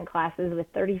 7 different classes with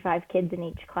 35 kids in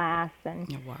each class. And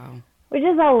wow. Which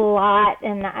is a lot,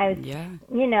 and I was, yeah.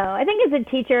 I think as a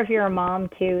teacher, if you're a mom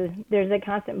too, there's a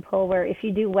constant pull where if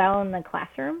you do well in the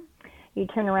classroom, you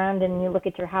turn around and you look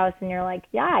at your house and you're like,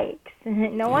 yikes,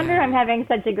 no wonder I'm having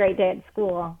such a great day at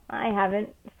school. I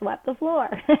haven't swept the floor.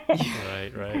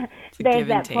 Right. There's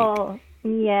that pull.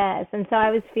 Yes, and so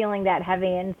I was feeling that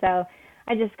heavy, and so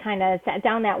I just kind of sat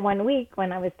down that one week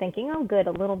when I was thinking, oh, good,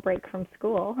 a little break from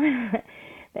school.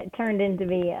 That turned into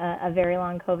be a very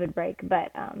long COVID break,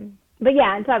 But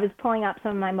yeah, and so I was pulling up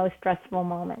some of my most stressful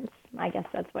moments. I guess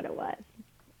that's what it was.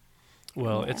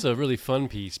 Well, it's a really fun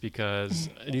piece because,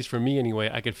 at least for me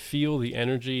anyway, I could feel the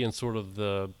energy and sort of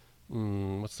the,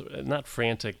 not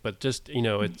frantic, but just,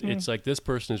 it's like this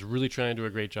person is really trying to do a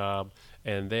great job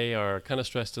and they are kind of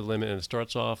stressed to the limit, and it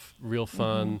starts off real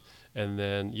fun and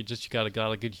then you got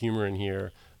a good humor in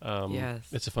here. Yes.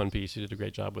 It's a fun piece. You did a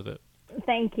great job with it.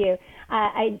 Thank you.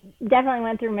 I definitely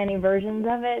went through many versions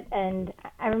of it, and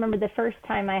I remember the first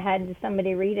time I had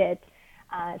somebody read it,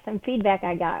 some feedback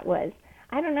I got was,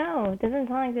 I don't know, it doesn't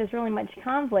sound like there's really much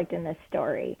conflict in this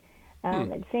story.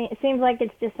 It seems like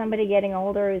it's just somebody getting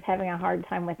older who's having a hard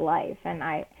time with life, and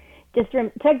I just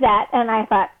took that, and I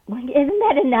thought, isn't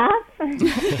that enough?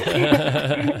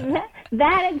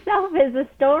 That itself is a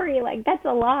story, like, that's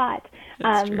a lot.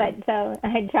 But so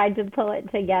I tried to pull it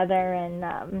together,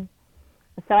 and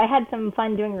so I had some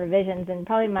fun doing revisions, and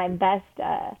probably my best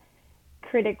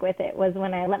critic with it was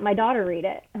when I let my daughter read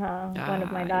it. One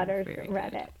of my daughters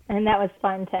read it, and that was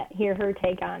fun to hear her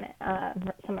take on it,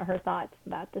 some of her thoughts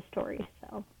about the story.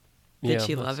 So, did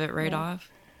she love it right off?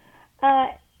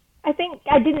 I think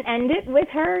I didn't end it with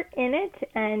her in it,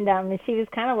 and she was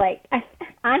kind of like,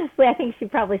 honestly, I think she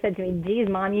probably said to me, geez,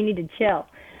 Mom, you need to chill.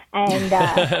 And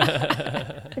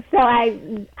so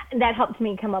that helped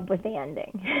me come up with the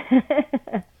ending.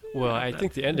 Well, I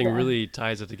think the ending really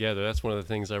ties it together. That's one of the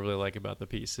things I really like about the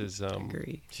piece is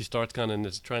she starts kind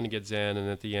of trying to get Zen, and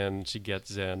at the end she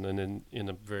gets Zen, and in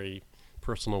a very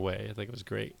personal way. I think it was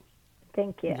great.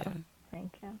 Thank you. Yeah.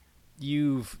 Thank you.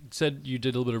 You've said you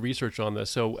did a little bit of research on this.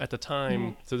 So at the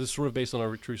time, so this is sort of based on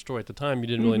a true story. At the time, you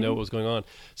didn't really know what was going on.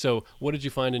 So what did you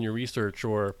find in your research,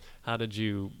 or how did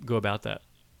you go about that?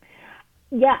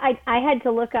 Yeah, I had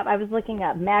to look up. I was looking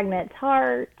up Magnet's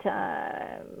heart,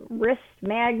 wrist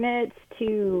magnets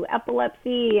to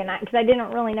epilepsy, and because I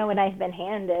didn't really know what I'd been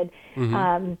handed,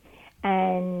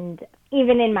 and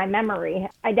even in my memory,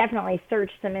 I definitely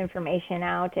searched some information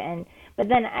out. But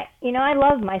then I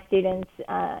love my students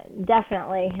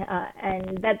definitely,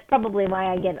 and that's probably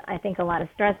why I get, I think, a lot of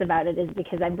stress about it, is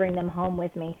because I bring them home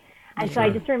with me. And so I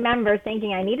just remember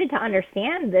thinking I needed to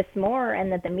understand this more,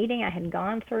 and that the meeting I had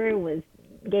gone through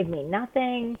gave me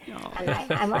nothing. And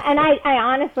I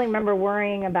honestly remember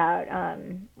worrying about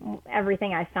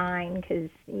everything I signed, because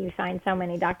you sign so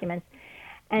many documents.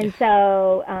 And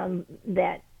so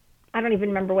that, I don't even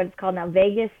remember what it's called now,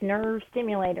 vagus nerve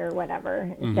stimulator or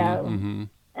whatever.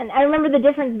 And I remember the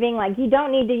difference being like, you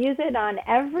don't need to use it on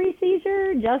every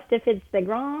seizure, just if it's the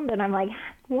Grand. And I'm like,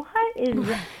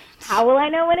 how will I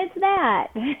know when it's that?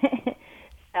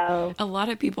 So a lot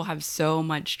of people have so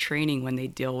much training when they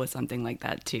deal with something like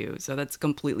that too. So that's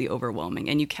completely overwhelming.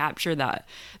 And you capture that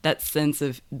sense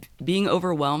of being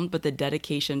overwhelmed, but the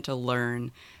dedication to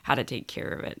learn how to take care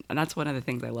of it. And that's one of the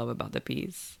things I love about the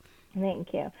piece.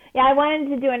 Thank you. Yeah, I wanted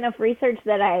to do enough research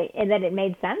that it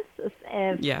made sense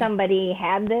if somebody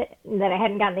had that I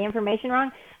hadn't gotten the information wrong.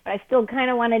 But I still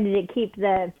kind of wanted to keep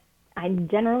I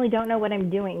generally don't know what I'm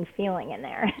doing feeling in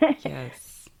there. Yes.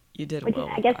 You did Which well.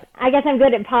 I guess I'm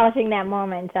good at polishing that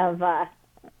moment of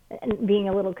being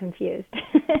a little confused.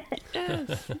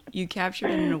 Yes. You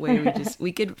captured it in a way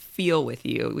we could feel with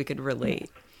you. We could relate.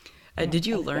 Did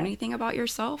you learn anything about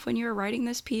yourself when you were writing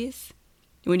this piece?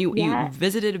 When you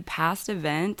visited a past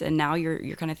event and now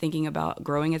you're kind of thinking about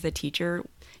growing as a teacher,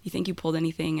 you think you pulled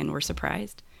anything and were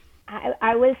surprised?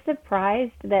 I was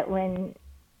surprised that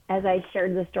as I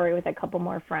shared the story with a couple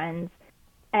more friends,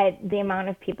 at the amount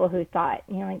of people who thought,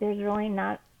 like, there's really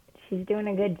not, she's doing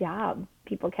a good job,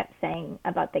 people kept saying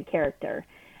about the character.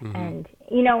 Mm-hmm. And,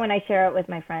 when I share it with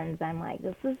my friends, I'm like,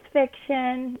 this is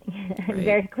fiction. Right. I'm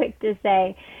very quick to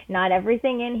say, not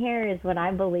everything in here is what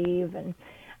I believe. And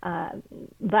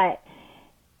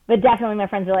but definitely my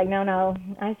friends are like, no,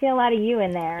 I see a lot of you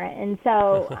in there. And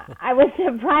so I was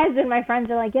surprised when my friends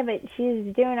are like, yeah, but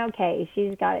she's doing okay.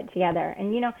 She's got it together.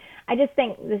 And, I just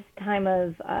think this time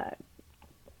of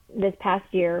this past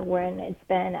year, when it's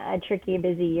been a tricky,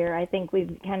 busy year, I think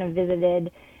we've kind of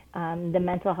visited the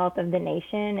mental health of the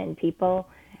nation and people.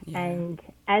 Yeah. And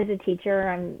as a teacher,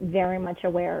 I'm very much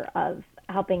aware of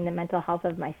helping the mental health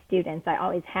of my students. I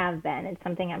always have been. It's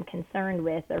something I'm concerned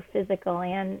with, their physical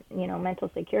and,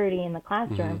 mental security in the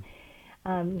classroom.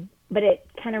 Mm-hmm. But it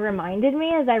kind of reminded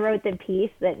me as I wrote the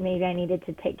piece that maybe I needed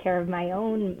to take care of my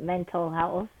own mental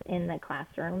health in the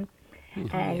classroom.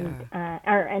 And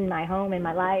or in my home, in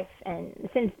my life. And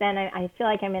since then, I feel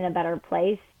like I'm in a better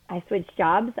place. I switched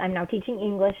jobs. I'm now teaching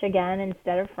English again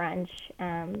instead of French.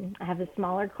 I have a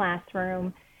smaller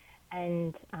classroom,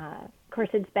 and of course,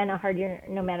 it's been a hard year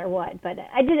no matter what. But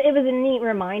it was a neat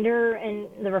reminder in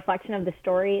the reflection of the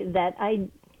story that I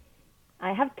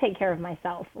have to take care of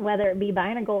myself, whether it be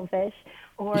buying a goldfish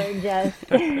or just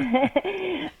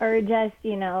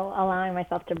allowing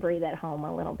myself to breathe at home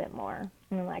a little bit more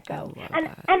and let go.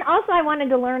 And also I wanted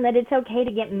to learn that it's okay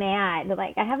to get mad.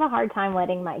 Like, I have a hard time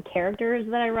letting my characters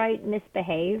that I write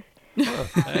misbehave. Oh,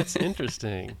 that's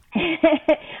interesting.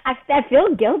 I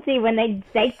feel guilty when they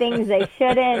say things they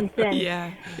shouldn't. And,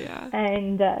 yeah.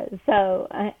 And so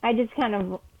I just kind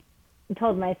of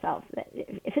told myself that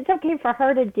if it's okay for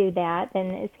her to do that, then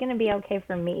it's going to be okay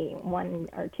for me one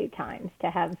or two times to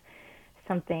have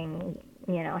something,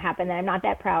 happen that I'm not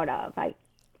that proud of.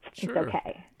 It's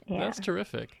okay. Yeah. That's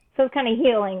terrific. So it's kind of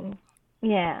healing.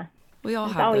 Yeah. We all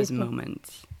have those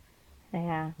moments.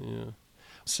 Yeah.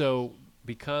 So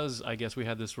because I guess we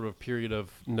had this sort of period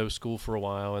of no school for a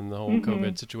while and the whole Mm-hmm.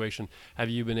 COVID situation, have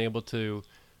you been able to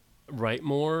write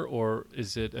more, or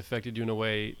is it affected you in a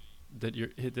way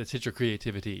that's hit your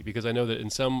creativity? Because I know that in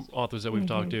some authors that we've Mm-hmm.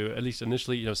 talked to, at least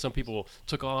initially, some people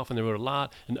took off and they wrote a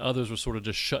lot, and others were sort of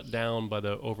just shut down by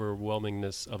the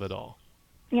overwhelmingness of it all.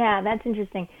 Yeah, that's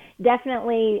interesting.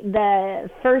 Definitely the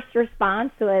first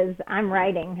response was, I'm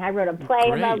writing. I wrote a play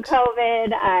about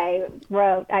COVID.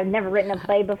 I've never written a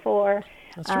play before.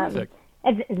 That's terrific.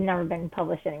 It's never been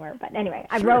published anywhere, but anyway,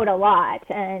 I wrote a lot,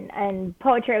 and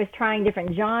poetry, I was trying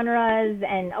different genres,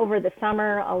 and over the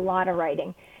summer, a lot of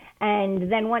writing. And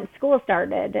then once school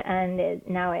started, and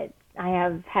I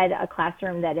have had a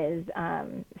classroom that is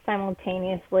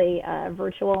simultaneously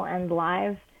virtual and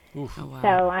live. Oof. Oh, wow.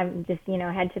 So I'm just,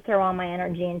 had to throw all my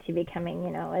energy into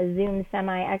becoming, a Zoom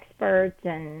semi-expert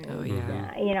and,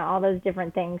 all those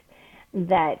different things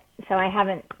so I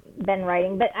haven't been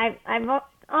writing, but I've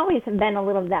always been a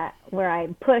little that where I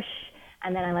push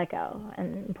and then I let go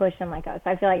and push and let go.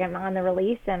 So I feel like I'm on the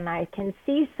release and I can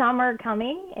see summer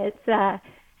coming. It's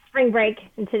spring break,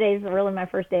 and today's really my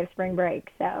first day of spring break.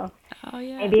 So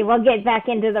maybe we'll get back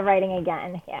into the writing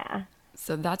again. Yeah.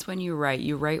 So that's when you write.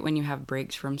 You write when you have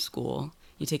breaks from school.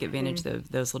 You take advantage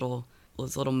of those little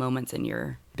moments in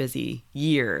your busy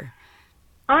year.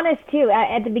 Honest, too,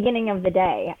 at the beginning of the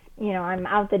day. I'm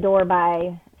out the door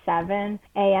by 7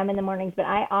 a.m. in the mornings, but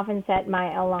I often set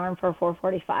my alarm for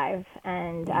 4:45,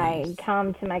 and nice. I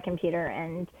come to my computer,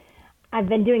 and I've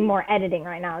been doing more editing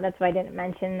right now. That's why I didn't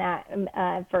mention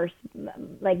that first,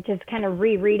 like just kind of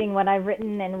rereading what I've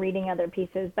written and reading other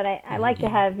pieces. But I like to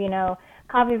have,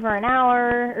 coffee for an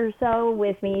hour or so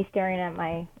with me staring at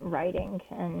my writing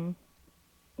and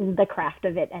the craft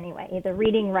of it anyway, either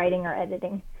reading, writing, or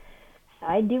editing. So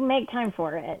I do make time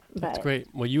for it. But, that's great.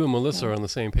 Well, you and Melissa are on the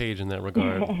same page in that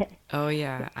regard. Oh,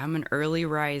 yeah. I'm an early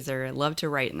riser. I love to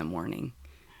write in the morning.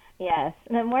 Yes,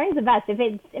 the morning's the best. If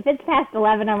it's past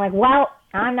 11, I'm like, well,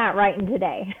 I'm not writing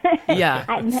today.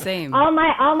 Yeah, same. All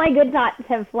my good thoughts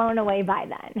have flown away by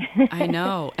then. I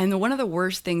know. And one of the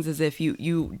worst things is if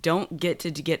you don't get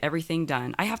to get everything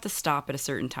done. I have to stop at a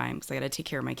certain time because I got to take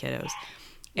care of my kiddos.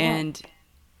 Yeah. And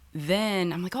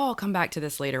then I'm like, oh, I'll come back to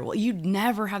this later. Well, you'd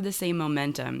never have the same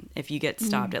momentum if you get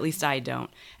stopped. At least I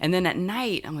don't. And then at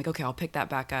night, I'm like, okay, I'll pick that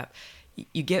back up.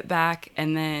 You get back,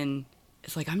 and then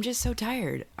it's like, I'm just so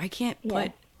tired. I can't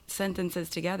put sentences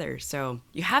together. So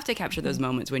you have to capture those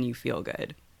moments when you feel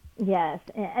good. Yes,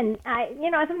 and I,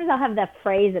 sometimes I'll have that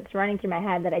phrase that's running through my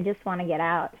head that I just want to get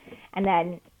out,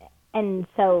 and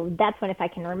so that's when, if I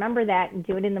can remember that and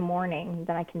do it in the morning,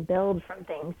 then I can build from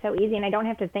things so easy, and I don't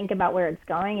have to think about where it's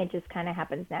going. It just kind of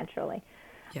happens naturally.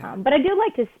 Yeah. But I do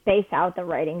like to space out the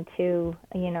writing too.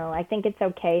 I think it's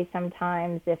okay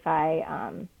sometimes if I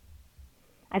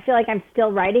feel like I'm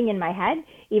still writing in my head,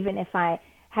 even if I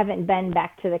haven't been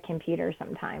back to the computer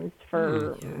sometimes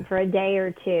for a day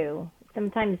or two.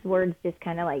 Sometimes words just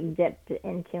kind of like dip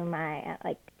into my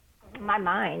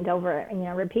mind over,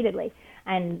 repeatedly,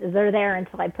 and they're there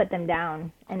until I put them down,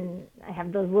 and I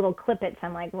have those little clippets.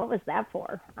 I'm like, what was that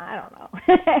for? I don't know.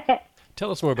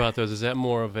 Tell us more about those. Is that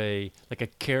more of a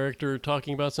character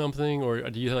talking about something, or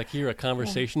do you hear a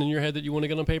conversation in your head that you want to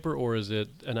get on paper, or is it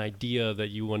an idea that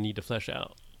you need to flesh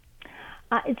out?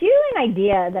 It's usually an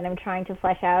idea that I'm trying to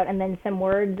flesh out, and then some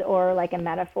words or like a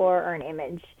metaphor or an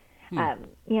image.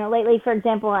 Lately, for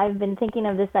example, I've been thinking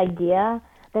of this idea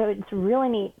that it's really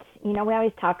neat. We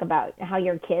always talk about how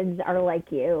your kids are like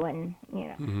you, and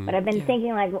but I've been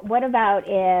thinking, like, what about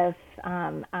if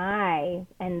I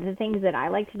and the things that I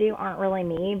like to do aren't really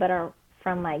me, but are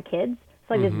from my kids?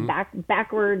 So like this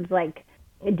backwards like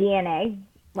DNA,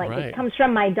 like it comes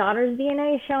from my daughter's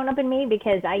DNA showing up in me,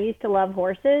 because I used to love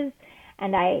horses,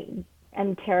 and I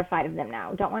am terrified of them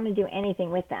now. Don't want to do anything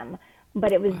with them.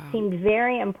 But it seemed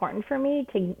very important for me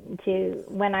to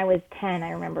when I was 10,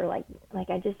 I remember like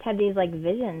I just had these like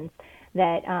visions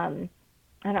that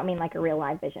I don't mean like a real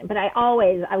live vision, but I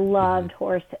loved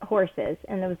horses,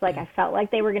 and it was like I felt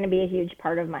like they were going to be a huge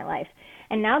part of my life.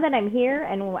 And now that I'm here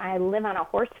and I live on a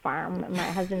horse farm, my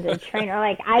husband's a trainer,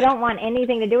 like I don't want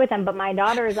anything to do with them, but my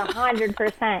daughter is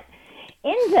 100%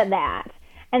 into that.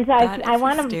 And so I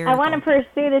want to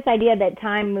pursue this idea that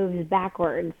time moves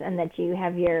backwards, and that you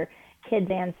have your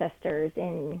kids' ancestors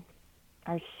and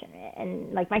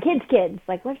like my kids,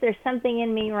 like what if there's something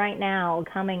in me right now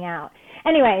coming out?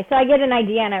 Anyway, so I get an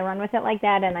idea and I run with it like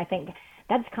that, and I think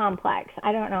that's complex.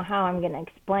 I don't know how I'm going to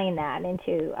explain that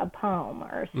into a poem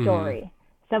or a story.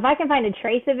 So if I can find a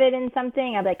trace of it in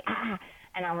something, I'll be like,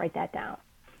 and I'll write that down.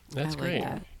 That's great.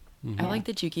 That. I like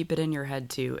that you keep it in your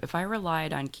head too. If I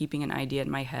relied on keeping an idea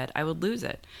in my head, I would lose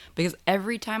it, because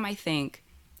every time I think,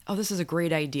 oh, this is a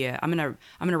great idea, I'm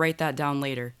gonna write that down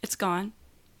later, it's gone.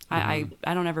 I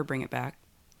don't ever bring it back.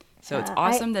 So it's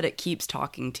awesome that it keeps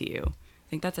talking to you. I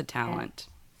think that's a talent.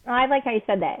 Yeah. I like how you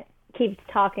said that. Keeps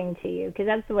talking to you, because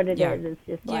that's what it is. It's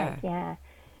just like,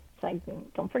 it's like,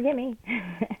 don't forget me.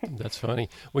 That's funny.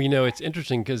 Well, it's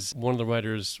interesting because one of the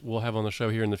writers we'll have on the show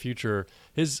here in the future,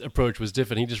 his approach was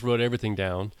different. He just wrote everything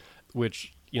down,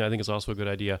 which I think is also a good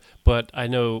idea. But I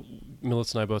know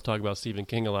Melissa and I both talk about Stephen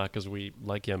King a lot because we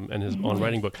like him and his on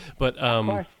writing book. But of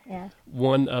course,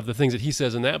 one of the things that he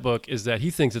says in that book is that he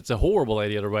thinks it's a horrible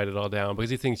idea to write it all down, because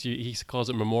he thinks he calls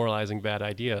it memorializing bad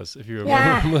ideas, if you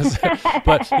remember, Melissa.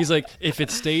 But he's like, if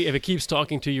it keeps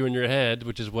talking to you in your head,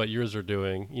 which is what yours are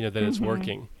doing, then it's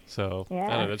working. So I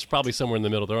don't know. It's probably somewhere in the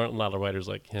middle. There aren't a lot of writers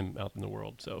like him out in the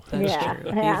world. So that's true.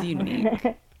 He's unique.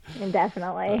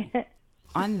 Definitely.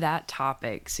 On that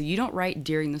topic, so you don't write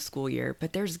during the school year,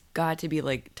 but there's got to be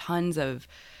like tons of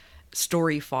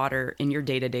story fodder in your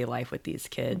day-to-day life with these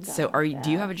kids. So do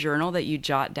you have a journal that you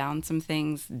jot down some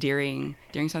things during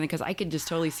something? Because I could just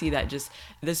totally see that, just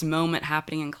this moment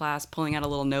happening in class, pulling out a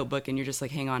little notebook, and you're just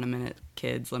like, hang on a minute,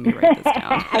 kids, let me write this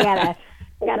down. I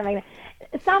gotta make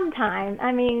it. Sometimes,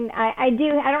 I mean, I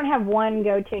don't have one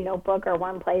go-to notebook or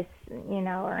one place,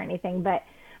 or anything, but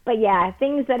yeah,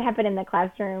 things that happen in the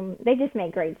classroom, they just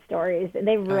make great stories.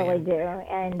 They really do.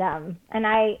 And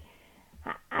I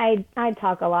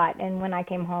talk a lot. And when I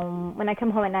come home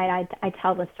at night, I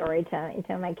tell the story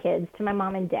to my kids, to my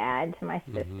mom and dad, to my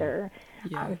sister.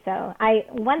 Yeah. So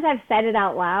once I've said it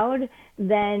out loud,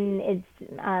 then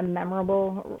it's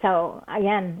memorable. So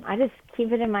again, I just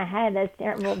keep it in my head. That's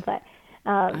terrible, but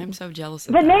I'm so jealous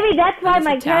of but that. Maybe that's why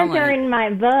my character in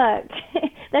my book.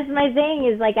 That's my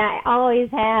thing, is like I always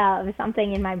have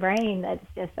something in my brain that's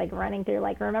just like running through,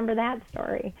 like, remember that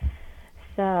story.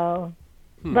 So,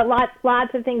 but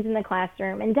lots of things in the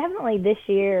classroom, and definitely this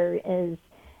year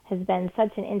has been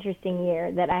such an interesting year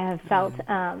that I have felt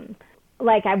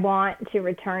like I want to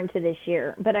return to this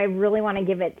year, but I really want to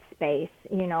give it space.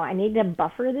 I need to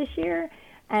buffer this year.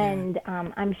 And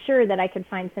I'm sure that I could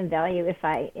find some value if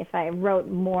I wrote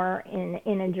more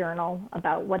in a journal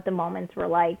about what the moments were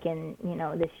like in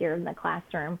this year in the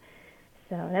classroom.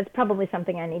 So that's probably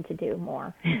something I need to do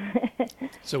more.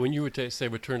 So when you would say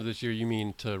return to this year, you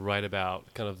mean to write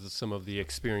about kind of some of the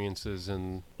experiences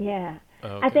and... Yeah.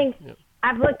 Okay. I think Yeah.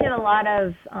 I've looked at a lot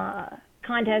of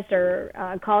contests or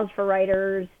calls for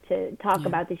writers to talk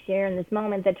about this year and this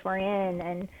moment that we're in,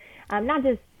 and not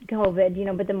just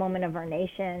COVID, but the moment of our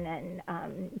nation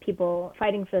and people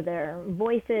fighting for their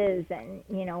voices and,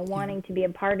 wanting to be a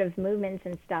part of movements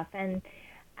and stuff. And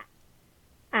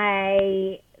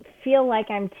I feel like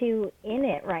I'm too in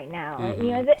it right now.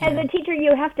 As a teacher,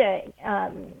 you have to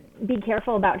be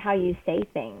careful about how you say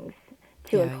things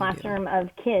to a classroom of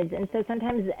kids. And so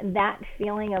sometimes that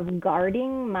feeling of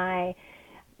guarding my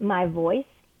voice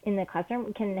in the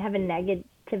classroom can have a negative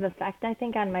effect, I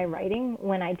think, on my writing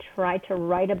when I try to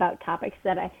write about topics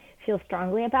that I feel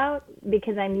strongly about,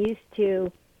 because I'm used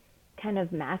to kind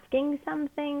of masking some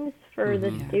things for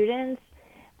the students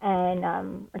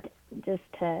and just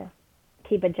to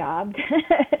keep a job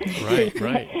Right.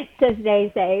 to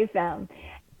stay safe.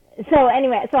 So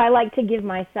anyway, I like to give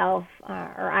myself,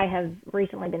 or I have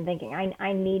recently been thinking,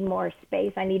 I need more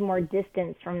space. I need more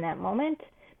distance from that moment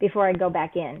before I go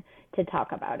back in to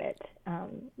talk about it,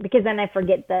 because then I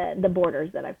forget the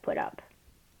borders that I've put up.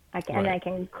 And I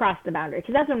can cross the boundary,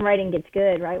 because that's when writing gets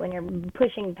good, right? When you're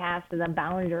pushing past the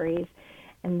boundaries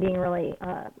and being really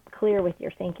clear with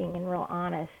your thinking and real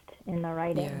honest in the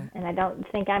writing. Yeah. And I don't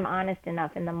think I'm honest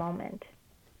enough in the moment.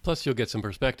 Plus, you'll get some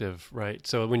perspective, right?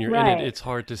 So when you're in it, it's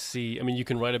hard to see. I mean, you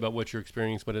can write about what you're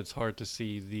experiencing, but it's hard to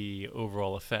see the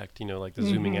overall effect, like the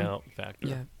zooming out factor.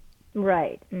 Yeah.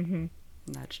 Right. Mm-hmm.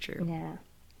 That's true.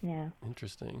 Yeah.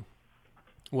 Interesting.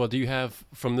 Well, do you have,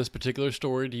 from this particular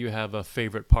story, do you have a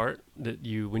favorite part that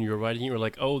when you were writing, you were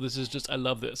like, oh, this is just, I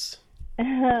love this?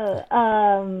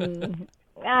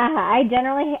 I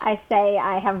generally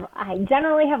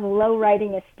have low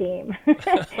writing esteem,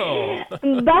 but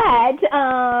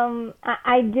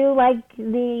I do like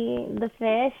the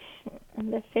fish.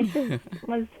 The fish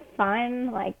was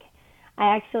fun. Like,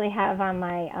 I actually have on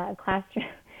my classroom,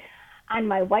 on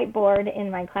my whiteboard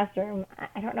in my classroom.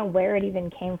 I don't know where it even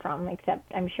came from, except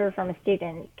I'm sure from a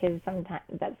student, because sometimes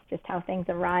that's just how things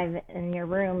arrive in your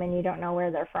room and you don't know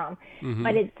where they're from. Mm-hmm.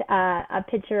 But it's a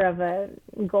picture of a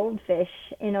goldfish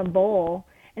in a bowl,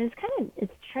 and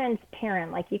it's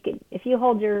transparent. Like, you could, if you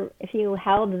held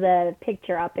the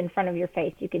picture up in front of your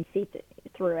face, you could see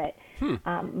through it.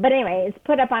 But anyway, it's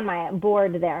put up on my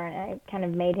board there, and I kind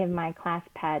of made him my class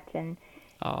pet. And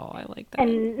oh, I like that.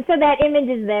 And so that image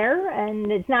is there,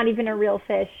 and it's not even a real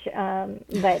fish,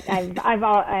 but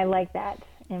I like that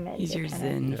image. He's your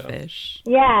zen fish.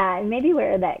 Yeah, maybe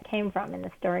where that came from in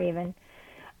the story even.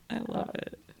 I love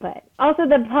it. But also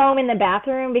the poem in the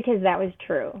bathroom, because that was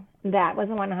true. That was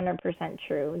 100%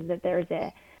 true, that there's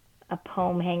a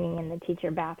poem hanging in the teacher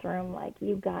bathroom, like,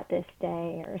 you got this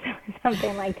day, or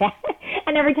something like that.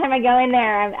 And every time I go in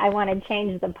there, I want to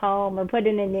change the poem or put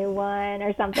in a new one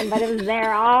or something, but it was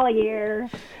there all year.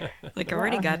 Like, I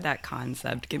already got that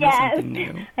concept. Give me something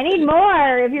new. I need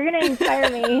more. If you're going to inspire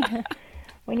me,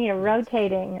 we need a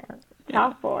rotating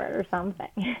chalkboard or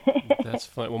something. That's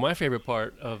fun. Well, my favorite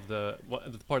part of the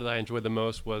part that I enjoyed the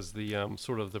most was the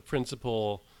sort of the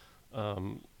principal,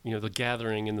 the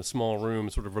gathering in the small room,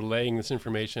 sort of relaying this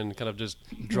information, kind of just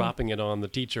dropping it on the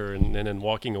teacher and then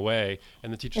walking away.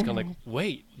 And the teacher's kind of like,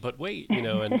 wait, and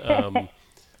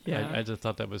I just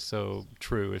thought that was so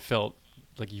true. It felt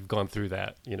like you've gone through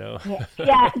that,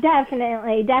 Yeah,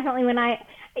 definitely. Definitely. When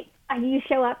you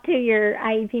show up to your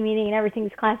IEP meeting and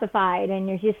everything's classified, and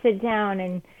you just sit down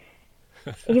and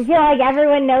you feel like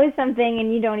everyone knows something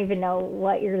and you don't even know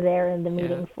what you're there in the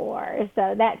meeting for.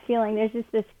 So that feeling, there's just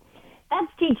this,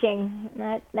 that's teaching.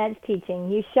 That's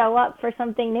teaching. You show up for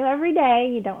something new every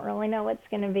day. You don't really know what's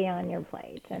going to be on your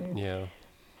plate. And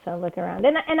so look around.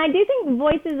 And I do think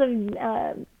voices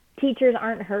of teachers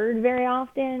aren't heard very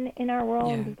often in our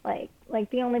world. Yeah. Like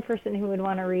the only person who would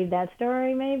want to read that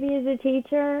story maybe is a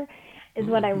teacher, is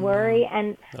what I worry.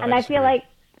 And I feel like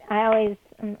I always,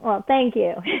 well, thank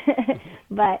you.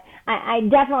 But I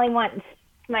definitely want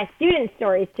my students'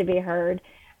 stories to be heard.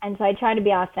 And so I try to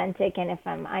be authentic, and if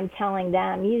I'm telling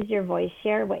them, use your voice,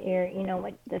 share what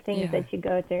what the things that you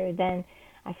go through, then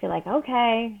I feel like,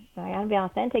 okay, so I got to be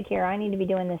authentic here. I need to be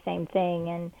doing the same thing.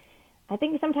 And I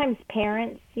think sometimes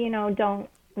parents, don't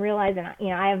realize,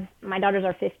 and my daughters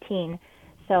are 15,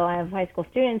 so I have high school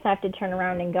students. I have to turn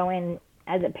around and go in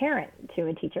as a parent to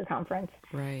a teacher conference.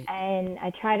 Right. And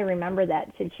I try to remember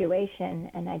that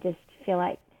situation, and I just feel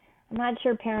like I'm not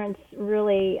sure parents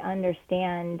really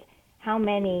understand how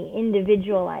many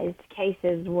individualized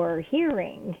cases we're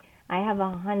hearing. I have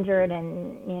 100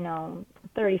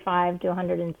 35 to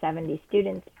 170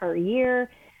 students per year,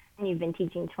 and you've been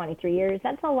teaching 23 years,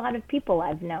 that's a lot of people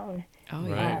I've known. Oh,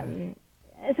 yeah.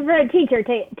 So for a teacher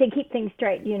to keep things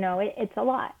straight, it's a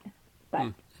lot.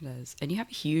 But It is. And you have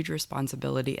a huge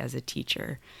responsibility as a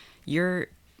teacher. You're,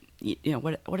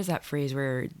 what is that phrase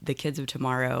where the kids of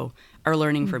tomorrow are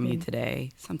learning from you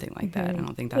today? Something like that. I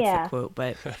don't think that's the quote,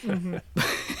 but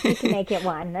you can make it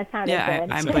one. That sounded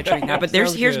good. I'm butchering that, but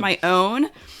here's my own.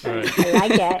 Right. I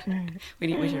like it.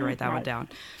 We should write that one down.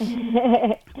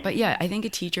 But yeah, I think a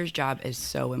teacher's job is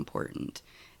so important.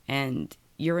 And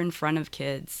you're in front of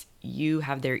kids, you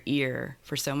have their ear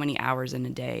for so many hours in a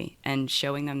day, and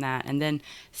showing them that, and then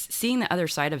seeing the other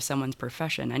side of someone's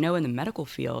profession. I know in the medical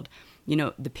field,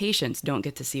 the patients don't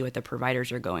get to see what the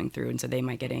providers are going through, and so they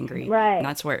might get angry. Right. And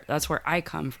that's where I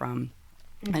come from.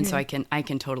 And so I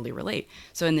can totally relate.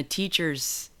 So in the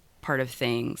teacher's part of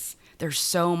things, there's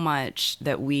so much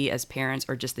that we as parents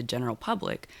or just the general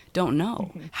public don't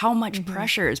know. How much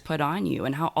pressure is put on you,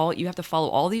 and how you have to follow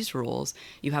all these rules.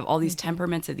 You have all these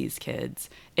temperaments of these kids.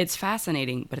 It's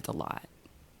fascinating, but it's a lot.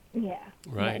 Yeah,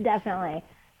 right. Definitely.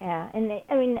 Yeah, and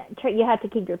you have to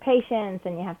keep your patience,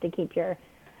 and you have to keep your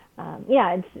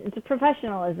it's a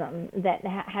professionalism that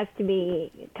has to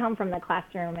come from the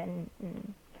classroom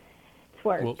and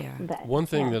work. Well, one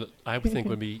thing that I think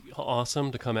would be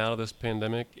awesome to come out of this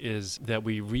pandemic is that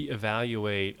we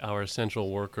reevaluate our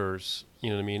essential workers,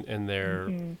 and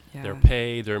their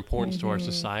pay, their importance to our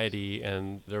society,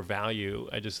 and their value.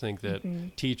 I just think that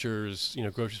teachers,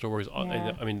 grocery store workers,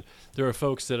 there are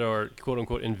folks that are quote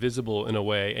unquote invisible in a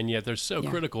way, and yet they're so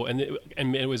critical, and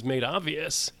it was made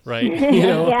obvious, right?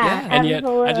 And yet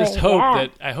I just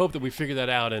hope that we figure that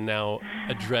out and now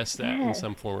address that in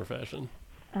some form or fashion.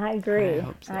 I agree. I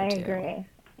hope so, I too. agree.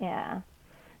 Yeah,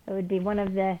 it would be one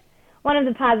of the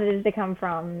positives to come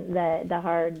from the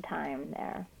hard time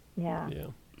there. Yeah.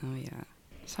 Oh yeah.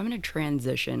 So I'm going to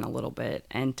transition a little bit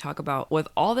and talk about, with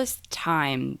all this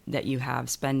time that you have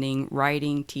spending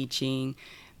writing, teaching,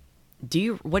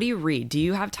 what do you read? Do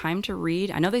you have time to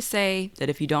read? I know they say that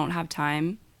if you don't have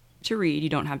time to read, you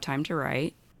don't have time to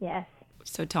write. Yes.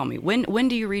 So tell me, when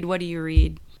do you read? What do you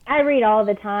read? I read all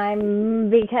the time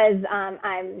because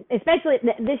I'm, especially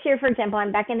this year, for example,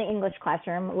 I'm back in the English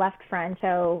classroom, left French,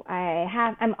 so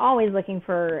I'm always looking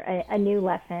for a new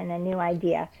lesson, a new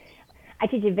idea. I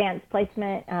teach advanced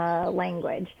placement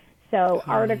language, so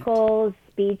articles,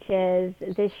 speeches.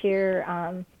 This year,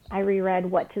 I reread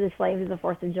What to the Slaves of the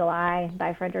 4th of July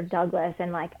by Frederick Douglass,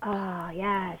 and oh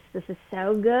yes, this is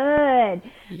so good.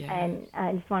 Yeah. And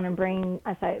I just want to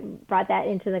so I brought that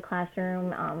into the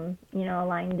classroom,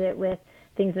 aligned it with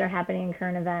things that are happening in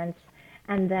current events.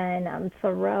 And then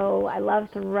Thoreau, I love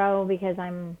Thoreau because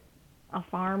I'm a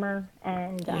farmer,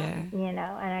 and and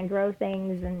I grow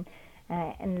things, and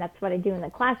that's what I do in the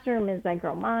classroom is I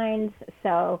grow minds.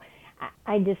 So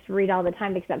I just read all the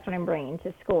time because that's what I'm bringing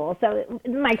to school. So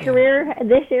my career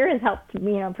this year has helped,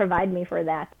 provide me for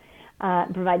that,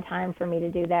 provide time for me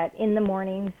to do that in the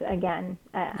mornings again.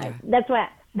 That's what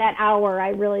that hour I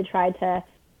really try to.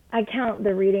 I count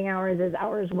the reading hours as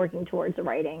hours working towards the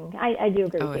writing. I do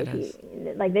agree with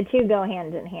you. Like the two go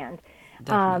hand in hand.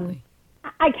 Definitely.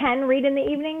 I can read in the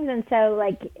evenings, and so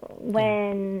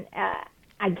when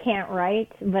I can't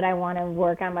write, but I want to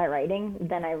work on my writing,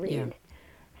 then I read. Yeah.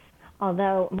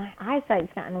 Although my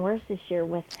eyesight's gotten worse this year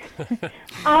with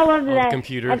all of the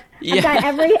computer. I've got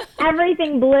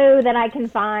everything blue that I can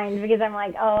find because I'm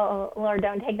like, oh Lord,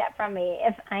 don't take that from me.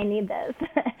 If I need this,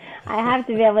 I have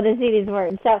to be able to see these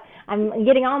words. So I'm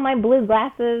getting all my blue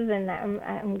glasses, and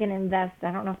I'm going to invest.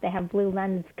 I don't know if they have blue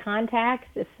lens contacts.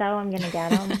 If so, I'm going to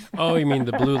get them. Oh, you mean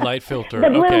the blue light filter? The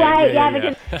blue light,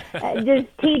 because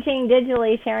just teaching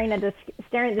digitally, staring at the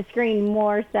screen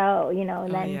more so,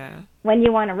 than. When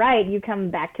you want to write, you come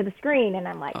back to the screen, and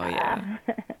I'm like,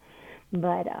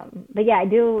 But yeah, I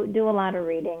do a lot of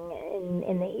reading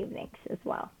in the evenings as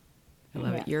well. I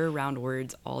love it. You're around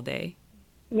words all day.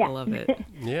 Yeah, I love it.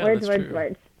 Yeah, words.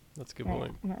 That's a good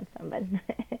point. That's something.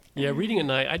 Yeah, reading at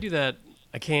night, I do that.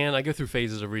 I go through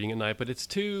phases of reading at night, but it's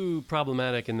too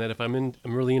problematic in that if I'm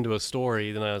really into a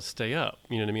story, then I'll stay up.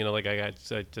 You know what I mean?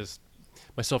 I just.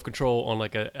 My self-control on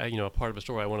a part of a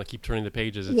story, I want to keep turning the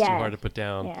pages. It's too hard to put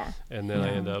down, and then I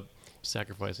end up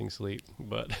sacrificing sleep.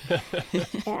 But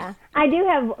yeah, I do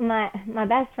have my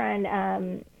best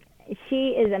friend. She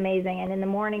is amazing, and in the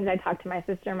mornings I talk to my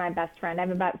sister, my best friend. I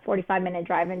have about a 45-minute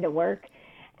drive into work,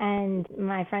 and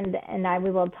my friend and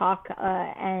we will talk,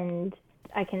 and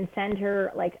I can send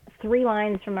her 3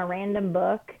 lines from a random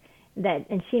book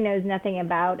and she knows nothing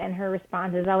about, and her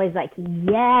response is always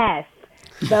yes.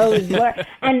 those words.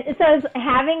 And so it's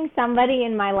having somebody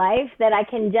in my life that I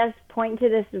can just point to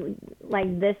this,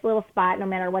 like this little spot, no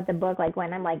matter what the book, like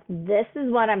when I'm like, this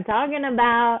is what I'm talking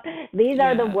about. These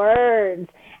are the words.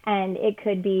 And it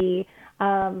could be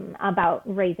about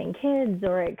raising kids,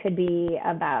 or it could be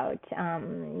about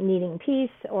needing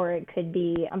peace, or it could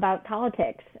be about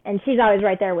politics. And she's always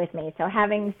right there with me. So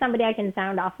having somebody I can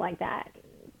sound off like that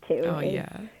too is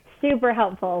super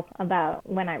helpful about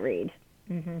when I read.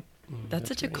 Mm-hmm. That's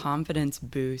such great. A confidence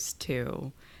boost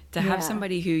too. To have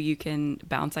somebody who you can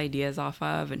bounce ideas off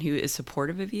of and who is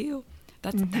supportive of you,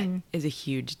 that is a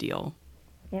huge deal.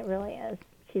 It really is.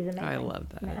 She's amazing. I love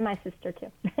that. And my sister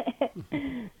too.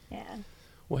 Yeah.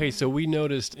 Well, hey, so we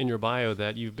noticed in your bio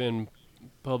that you've been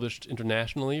published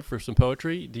internationally for some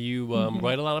poetry. Do you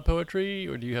write a lot of poetry,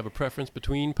 or do you have a preference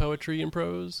between poetry and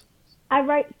prose? I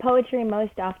write poetry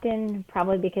most often,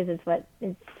 probably because it's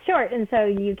short, and so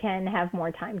you can have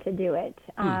more time to do it.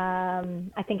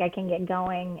 I think I can get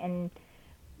going, and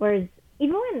whereas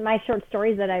even when my short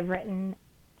stories that I've written,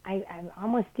 I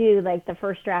almost do like the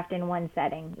first draft in one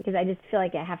setting because I just feel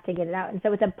like I have to get it out. And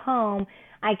so with a poem,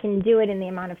 I can do it in the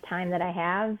amount of time that I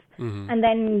have, and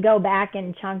then go back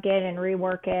and chunk it and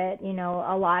rework it,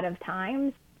 a lot of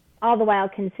times, all the while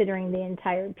considering the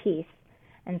entire piece.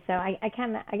 And so I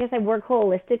guess I work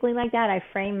holistically like that. I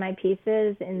frame my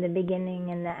pieces in the beginning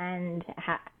and the end.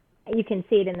 You can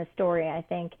see it in the story, I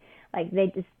think. Like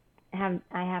I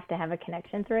have to have a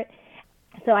connection through it.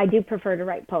 So I do prefer to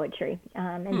write poetry,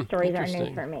 and stories are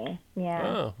new for me. Yeah.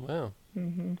 Oh, wow.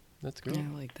 That's great. Yeah,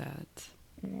 I like that.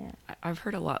 Yeah. I've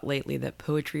heard a lot lately that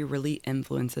poetry really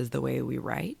influences the way we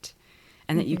write,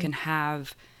 and that you can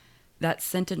have that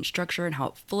sentence structure and how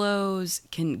it flows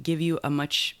can give you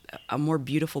a more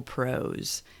beautiful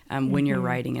prose when you're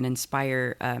writing, and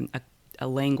inspire a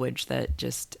language that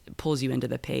just pulls you into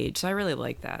the page. So I really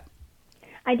like that.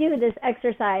 I do this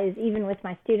exercise even with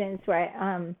my students where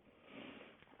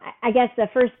I guess the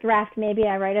first draft maybe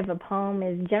I write of a poem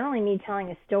is generally me telling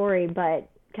a story, but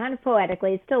kind of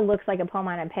poetically. It still looks like a poem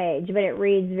on a page, but it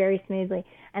reads very smoothly.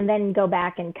 And then go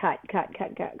back and cut,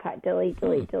 delete,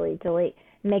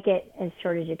 make it as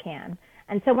short as you can.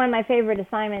 And so one of my favorite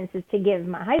assignments is to give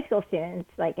my high school students,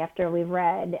 like after we've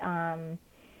read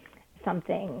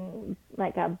something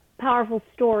like a powerful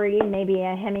story, maybe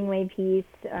a Hemingway piece,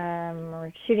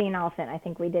 or Shooting an Elephant. I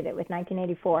think we did it with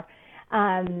 1984.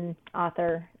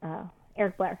 Author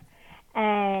Eric Blair,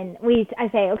 and I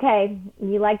say, okay,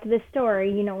 you liked this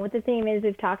story, you know what the theme is,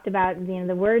 we've talked about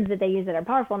the words that they use that are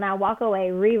powerful, now walk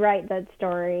away, rewrite that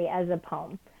story as a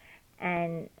poem,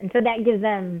 and so that gives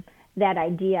them that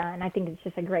idea, and I think it's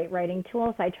just a great writing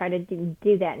tool. So I try to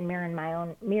do that and mirror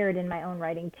it in my own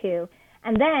writing too,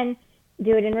 and then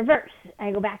do it in reverse.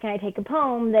 I go back and I take a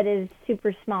poem that is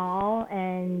super small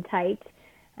and tight,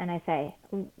 and I say,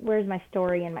 where's my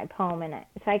story in my poem? And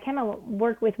so I kind of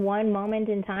work with one moment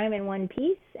in time in one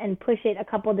piece and push it a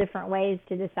couple different ways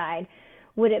to decide,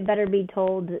 would it better be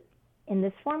told in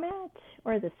this format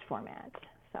or this format?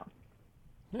 So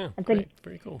yeah, great.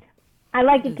 Very cool. I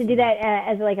like it to do that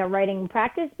as like a writing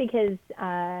practice because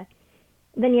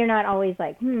then you're not always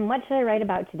like, what should I write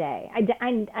about today?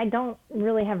 I don't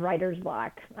really have writer's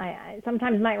block. I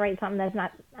sometimes might write something that's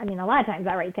not, a lot of times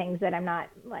I write things that I'm not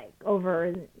like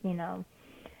over,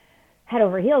 head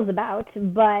over heels about,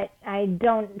 but I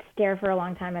don't stare for a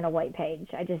long time at a white page.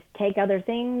 I just take other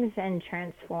things and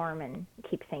transform and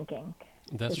keep thinking.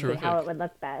 That's true. How it would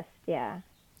look best. Yeah.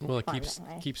 Well, it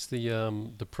keeps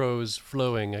the prose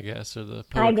flowing, I guess, or the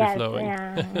poetry flowing.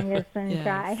 Yeah, I guess and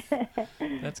try.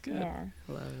 That's good. Yeah.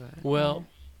 Love that. Well,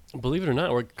 believe it or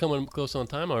not, we're coming close on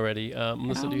time already.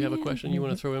 Melissa, do you have a question you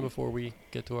want to throw in before we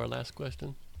get to our last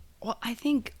question? Well, I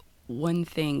think one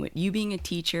thing, with you being a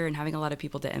teacher and having a lot of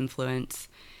people to influence,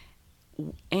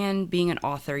 and being an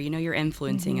author, you're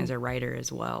influencing as a writer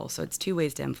as well. So it's two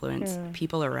ways to influence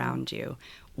people around you.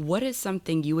 What is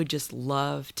something you would just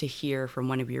love to hear from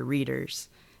one of your readers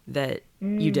that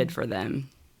you did for them?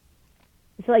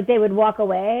 So like they would walk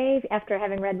away after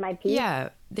having read my piece? Yeah,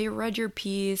 they read your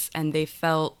piece and they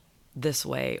felt this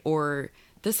way, or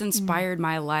this inspired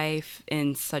my life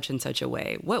in such and such a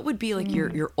way. What would be like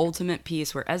your ultimate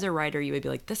piece where as a writer you would be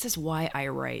like, this is why I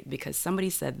write, because somebody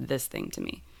said this thing to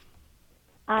me?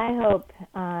 I hope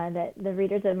that the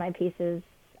readers of my pieces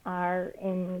are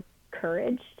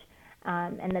encouraged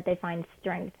and that they find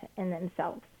strength in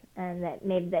themselves, and that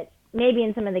maybe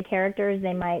in some of the characters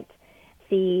they might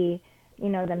see,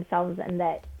 themselves, and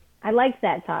that I liked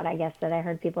that thought, I guess, that I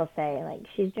heard people say, like,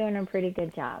 she's doing a pretty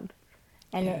good job.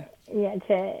 And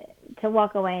to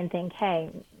walk away and think, hey,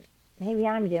 maybe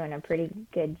I'm doing a pretty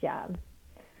good job.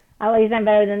 at least I'm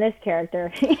better than this character,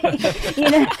 or something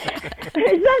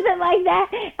like that.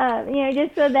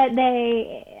 Just so that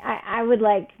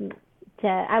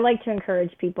I like to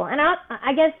encourage people, and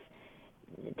I guess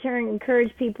to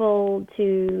encourage people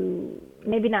to,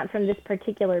 maybe not from this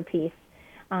particular piece,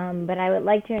 but I would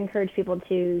like to encourage people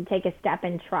to take a step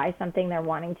and try something they're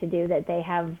wanting to do that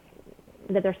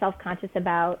they're self-conscious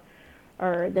about,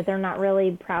 or that they're not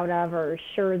really proud of or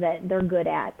sure that they're good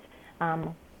at.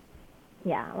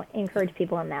 Encourage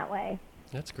people in that way.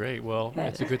 That's great. Well,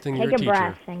 it's a good thing you're a teacher. Take a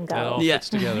breath and go. That all fits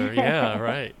together. Yeah,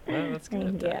 right. Well, that's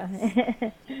good.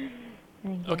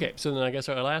 Thank you. Okay, so then I guess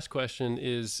our last question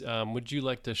is, would you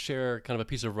like to share kind of a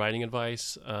piece of writing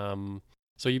advice?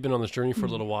 So you've been on this journey for a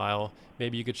little while.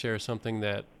 Maybe you could share something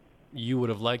that you would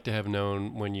have liked to have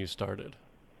known when you started.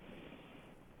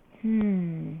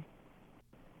 I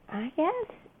guess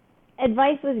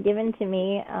advice was given to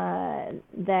me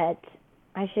that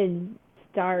I should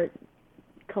start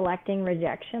collecting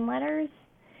rejection letters.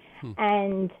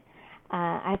 And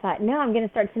I thought, no, I'm going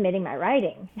to start submitting my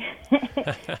writing.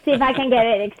 See if I can get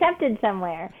it accepted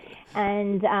somewhere.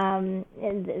 And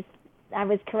I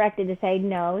was corrected to say,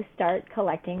 no, start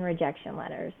collecting rejection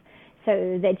letters,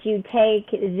 so that you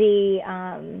take the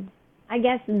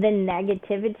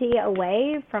negativity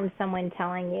away from someone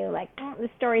telling you, like, oh, the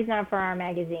story's not for our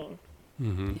magazine.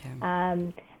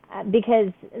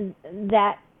 Because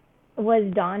that was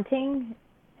daunting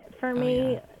for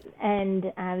me.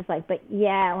 And I was like, but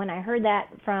yeah, when I heard that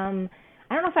from,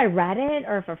 I don't know if I read it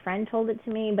or if a friend told it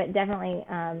to me, but definitely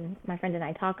my friend and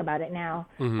I talk about it now.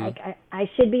 Like, I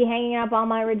should be hanging up all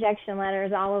my rejection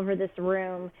letters all over this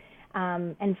room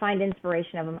and find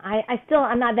inspiration of them.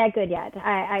 I'm not that good yet.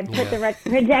 I put the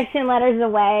rejection letters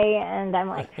away, and I'm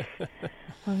like,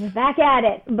 I'm back at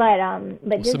it. But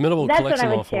Submittable that's collects what I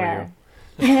them all would for share.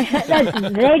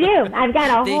 They do. I've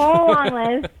got a whole long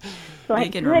list. They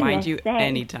can remind you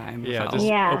anytime. Yeah, just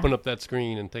open up that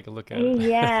screen and take a look at it.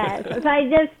 Yes. So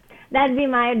that'd be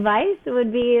my advice,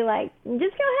 would be like, just go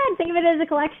ahead, think of it as a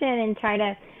collection and try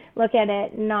to look at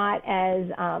it not as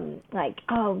like,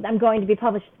 oh, I'm going to be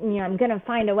published, I'm going to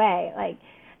find a way. Like,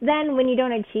 then when you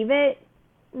don't achieve it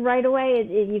right away,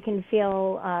 you can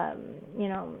feel,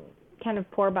 kind of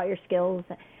poor about your skills.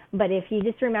 But if you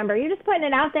just remember, you're just putting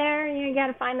it out there, you got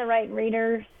to find the right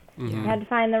readers. You have to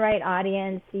find the right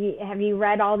audience. Have you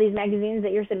read all these magazines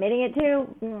that you're submitting it to?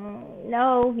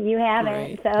 No, you haven't.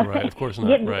 Right. So Right, of course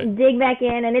not. dig back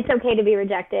in, and it's okay to be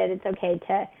rejected. It's okay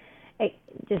to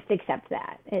just accept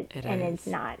that. It's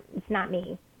not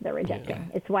me, the rejecting. Yeah.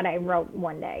 It's what I wrote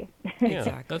one day. Yeah,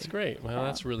 Exactly. that's great. Well,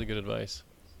 that's really good advice.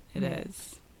 It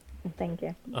is. Thank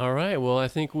you. All right. Well, I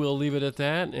think we'll leave it at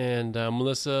that. And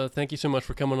Melissa, thank you so much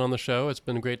for coming on the show. It's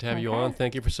been great to have you on.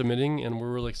 Thank you for submitting, and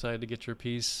we're really excided to get your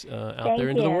piece out there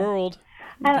into the world.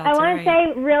 I want to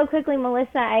say real quickly,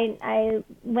 Melissa, I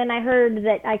when I heard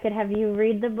that I could have you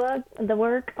read the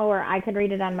work, or I could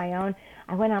read it on my own,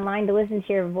 I went online to listen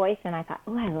to your voice, and I thought,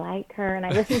 oh, I like her. And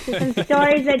I listened to some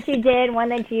stories that you did, one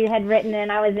that you had written,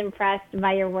 and I was impressed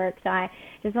by your work. So I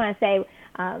just want to say,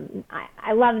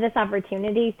 I love this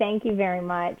opportunity. Thank you very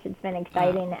much. It's been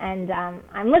exciting, and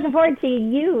I'm looking forward to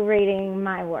you reading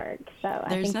my work. So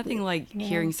there's nothing like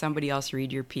hearing somebody else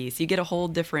read your piece. You get a whole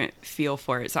different feel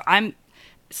for it. So I'm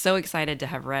so excited to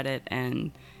have read it,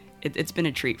 and it's been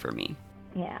a treat for me.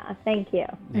 Yeah, thank you.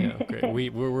 Yeah,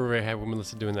 great. We're very happy with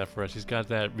Melissa doing that for us. She's got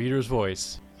that reader's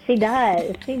voice. She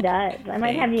does. I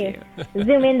might have you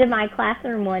zoom into my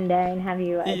classroom one day and have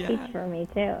you teach for me,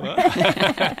 too.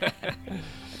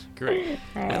 Great.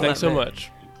 Right. Thanks so much.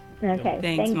 Okay,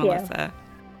 Thanks, thank Melissa.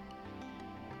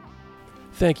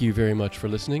 Thank you very much for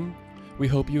listening. We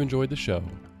hope you enjoyed the show.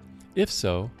 If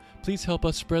so, please help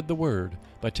us spread the word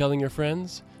by telling your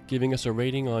friends, giving us a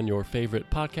rating on your favorite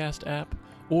podcast app,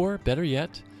 or, better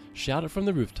yet, shout it from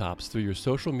the rooftops through your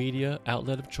social media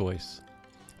outlet of choice.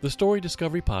 The Story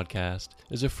Discovery Podcast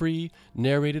is a free,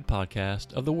 narrated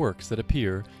podcast of the works that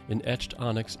appear in Etched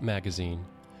Onyx magazine,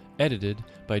 edited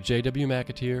by J.W.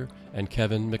 McAteer and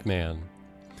Kevin McMahon.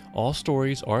 All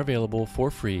stories are available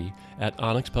for free at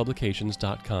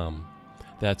onyxpublications.com.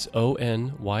 That's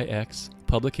ONYX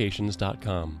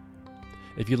publications.com.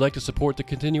 If you'd like to support the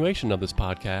continuation of this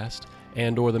podcast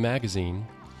and or the magazine,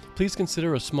 please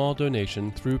consider a small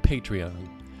donation through Patreon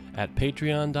at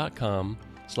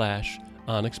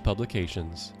patreon.com/Onyx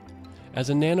Publications. As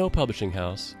a nano publishing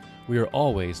house, we are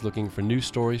always looking for new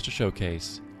stories to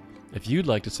showcase. If you'd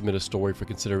like to submit a story for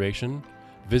consideration,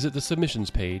 visit the submissions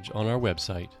page on our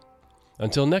website.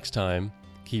 Until next time,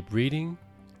 keep reading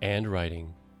and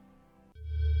writing.